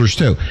the shoulders,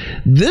 too.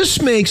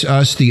 This makes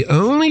us the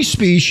only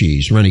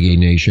species, Renegade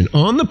Nation,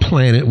 on the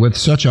planet with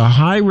such a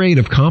high rate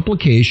of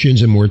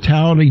complications and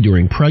mortality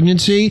during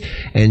pregnancy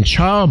and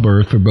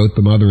childbirth for both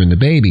the mother and the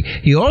baby.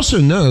 He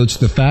also notes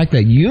the fact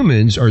that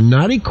humans are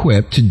not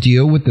equipped to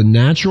deal with the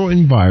natural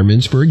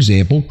environments, for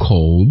example,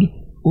 cold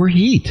or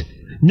heat.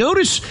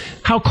 Notice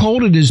how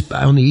cold it is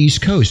on the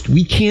East Coast.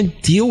 We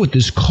can't deal with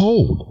this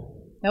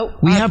cold. Nope.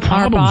 We have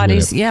problems our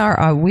bodies, with it.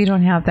 Yeah, we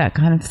don't have that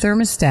kind of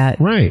thermostat.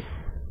 Right.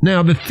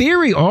 Now, the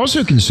theory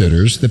also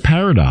considers the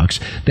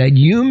paradox that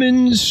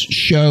humans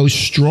show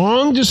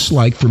strong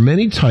dislike for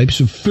many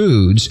types of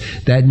foods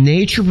that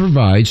nature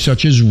provides,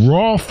 such as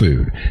raw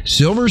food.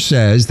 Silver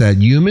says that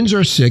humans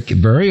are sick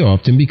very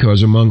often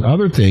because, among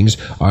other things,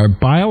 our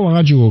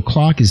biological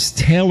clock is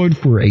tailored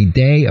for a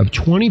day of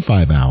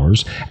 25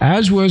 hours,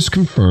 as was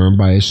confirmed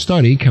by a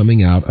study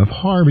coming out of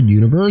Harvard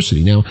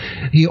University. Now,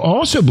 he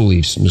also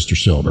believes, Mr.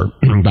 Silver,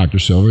 Dr.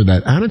 Silver,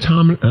 that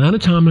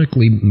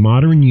anatomically the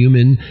modern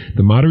human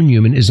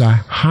is a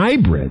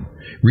hybrid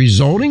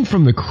resulting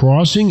from the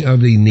crossing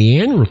of the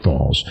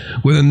Neanderthals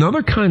with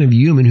another kind of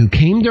human who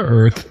came to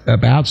Earth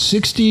about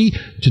 60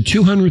 to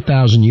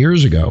 200,000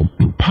 years ago,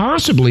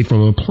 possibly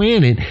from a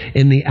planet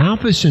in the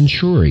Alpha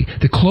Centauri,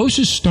 the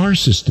closest star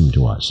system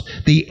to us.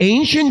 The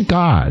ancient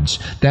gods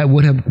that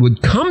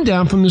would come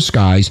down from the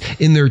skies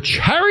in their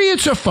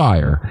chariots of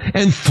fire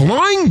and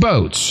flying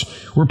boats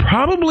were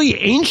probably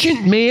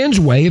ancient man's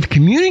way of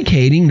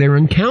communicating their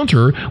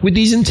encounter with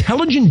these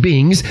intelligent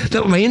beings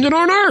that landed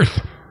on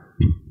Earth.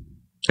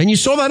 And you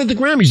saw that at the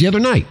Grammys the other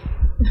night.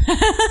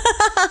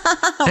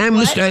 And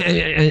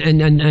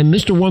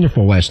Mr.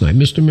 Wonderful last night,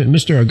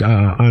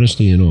 Mr.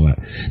 Honesty and all that.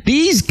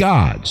 These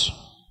gods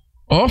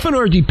often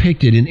are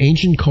depicted in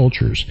ancient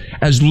cultures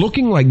as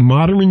looking like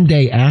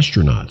modern-day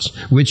astronauts,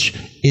 which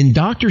in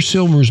Dr.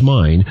 Silver's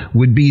mind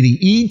would be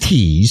the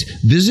ETs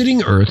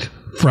visiting Earth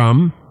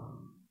from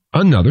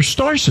another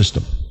star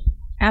system.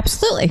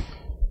 Absolutely.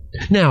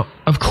 Now,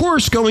 of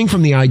course, going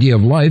from the idea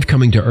of life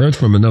coming to Earth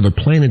from another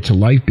planet to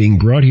life being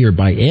brought here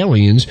by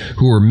aliens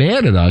who are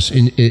mad at us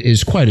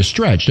is quite a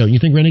stretch, don't you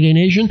think, Renegade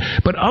Nation?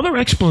 But other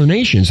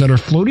explanations that are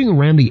floating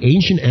around the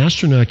ancient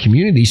astronaut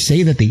community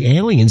say that the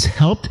aliens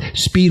helped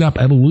speed up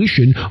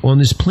evolution on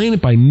this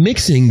planet by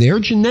mixing their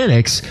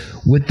genetics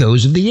with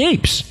those of the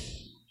apes.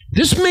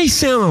 This may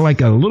sound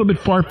like a little bit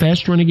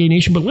far-fetched, Renegade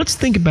Nation, but let's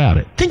think about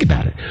it. Think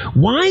about it.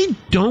 Why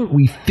don't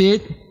we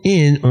fit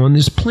in on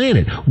this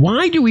planet?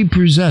 Why do we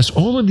possess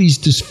all of these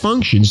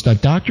dysfunctions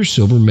that Dr.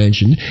 Silver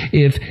mentioned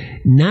if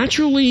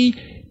nature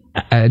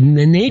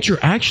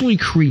actually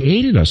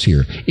created us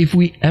here? If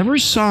we ever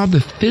solved the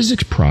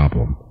physics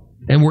problem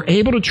and were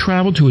able to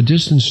travel to a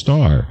distant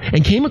star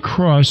and came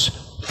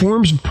across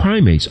forms of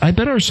primates, I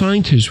bet our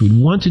scientists would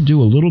want to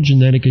do a little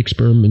genetic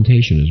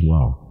experimentation as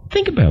well.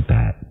 Think about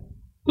that.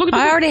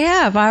 I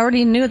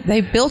already knew it. They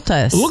built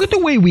us. Look at the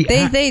way we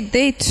act.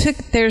 They took,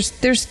 there's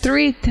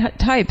three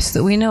types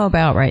that we know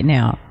about right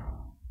now.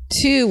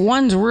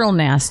 One's real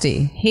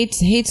nasty.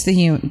 Hates the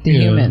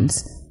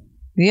humans.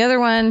 The other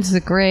ones, the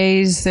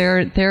Greys,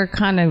 they're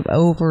kind of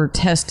over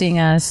testing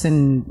us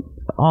and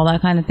all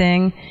that kind of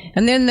thing.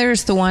 And then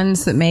there's the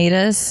ones that made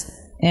us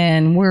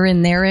and we're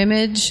in their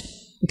image,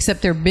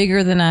 except they're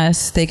bigger than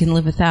us. They can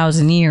live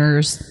 1,000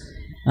 years.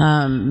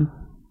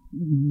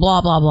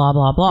 Blah, blah, blah,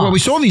 blah, blah. Well, we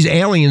saw these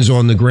aliens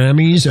on the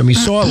Grammys, and we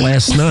saw it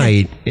last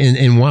night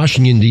in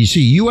Washington, D.C.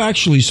 You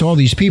actually saw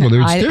these people.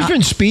 There's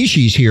different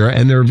species here,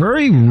 and they're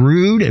very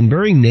rude and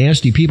very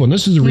nasty people. And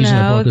this is the reason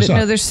I brought this up.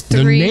 No, there's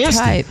three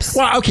types.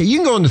 Well, okay, you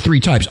can go into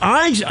 3 types.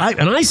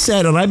 I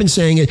said, and I've been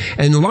saying it,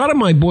 and a lot of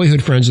my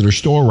boyhood friends that are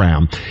still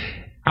around,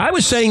 I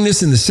was saying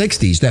this in the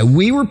 60s, that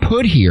we were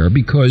put here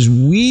because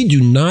we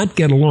do not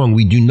get along.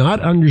 We do not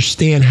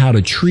understand how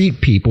to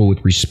treat people with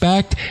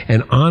respect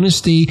and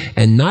honesty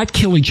and not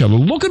kill each other.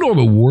 Look at all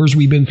the wars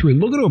we've been through.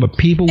 Look at all the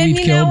people we've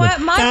killed,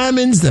 the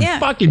famines, the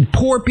fucking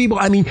poor people.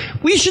 I mean,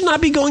 we should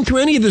not be going through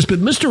any of this, but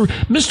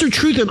Mr.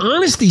 Truth and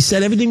Honesty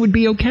said everything would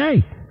be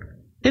okay.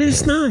 And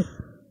it's not.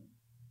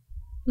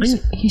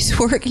 He's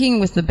working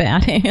with the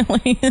bad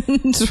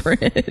aliens,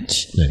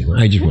 Rich. Anyway,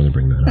 I just want to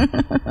bring that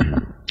up.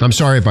 I'm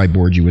sorry if I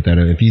bored you with that.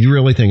 If you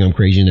really think I'm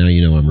crazy now,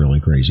 you know I'm really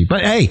crazy.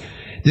 But hey,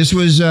 this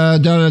was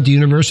done at the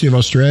University of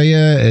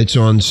Australia. It's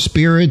on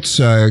spirits,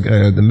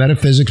 the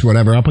metaphysics,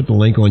 whatever. I'll put the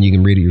link on. You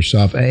can read it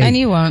yourself. Hey, and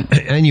you won't.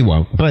 And you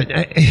won't. But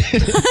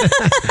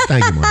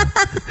thank you, Maria.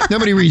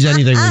 Nobody reads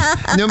anything.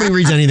 Nobody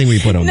reads anything we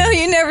put on. No, there.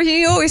 you never.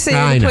 You always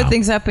say you put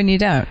things up and you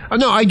don't.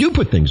 No, I do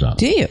put things up.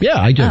 Do you? Yeah,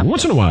 I do.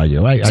 Once in a while, I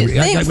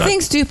do.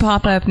 Things do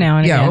pop up now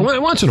and again. Yeah,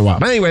 once in a while.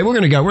 But anyway, we're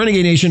going to go.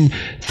 Renegade Nation,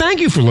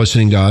 thank you for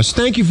listening to us.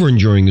 Thank you for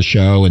enjoying the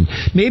show. And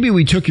maybe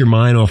we took your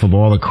mind off of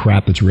all the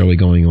crap that's really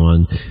going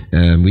on.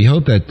 And we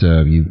hope that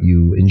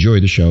you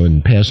enjoy the show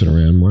and pass it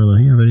around.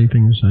 Marla, you have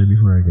anything to say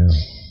before I go?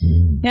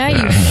 Yeah,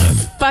 you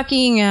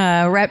fucking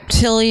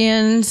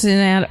reptilians in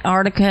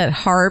Antarctica at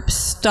HARP,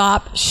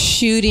 stop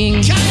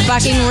shooting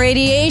fucking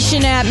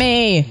radiation at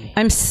me.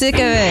 I'm sick of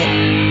it.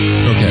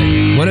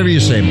 Okay, whatever you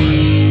say,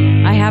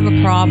 Marla. I have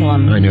a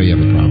problem. I know you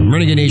have a problem.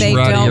 Renegade Nation, they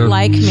don't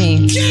like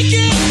me. Kick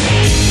it!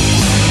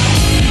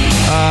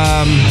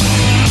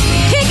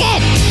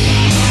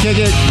 Kick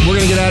it! We're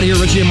going to get out of here.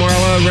 Richie and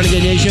Marla,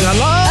 Renegade Nation. I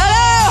love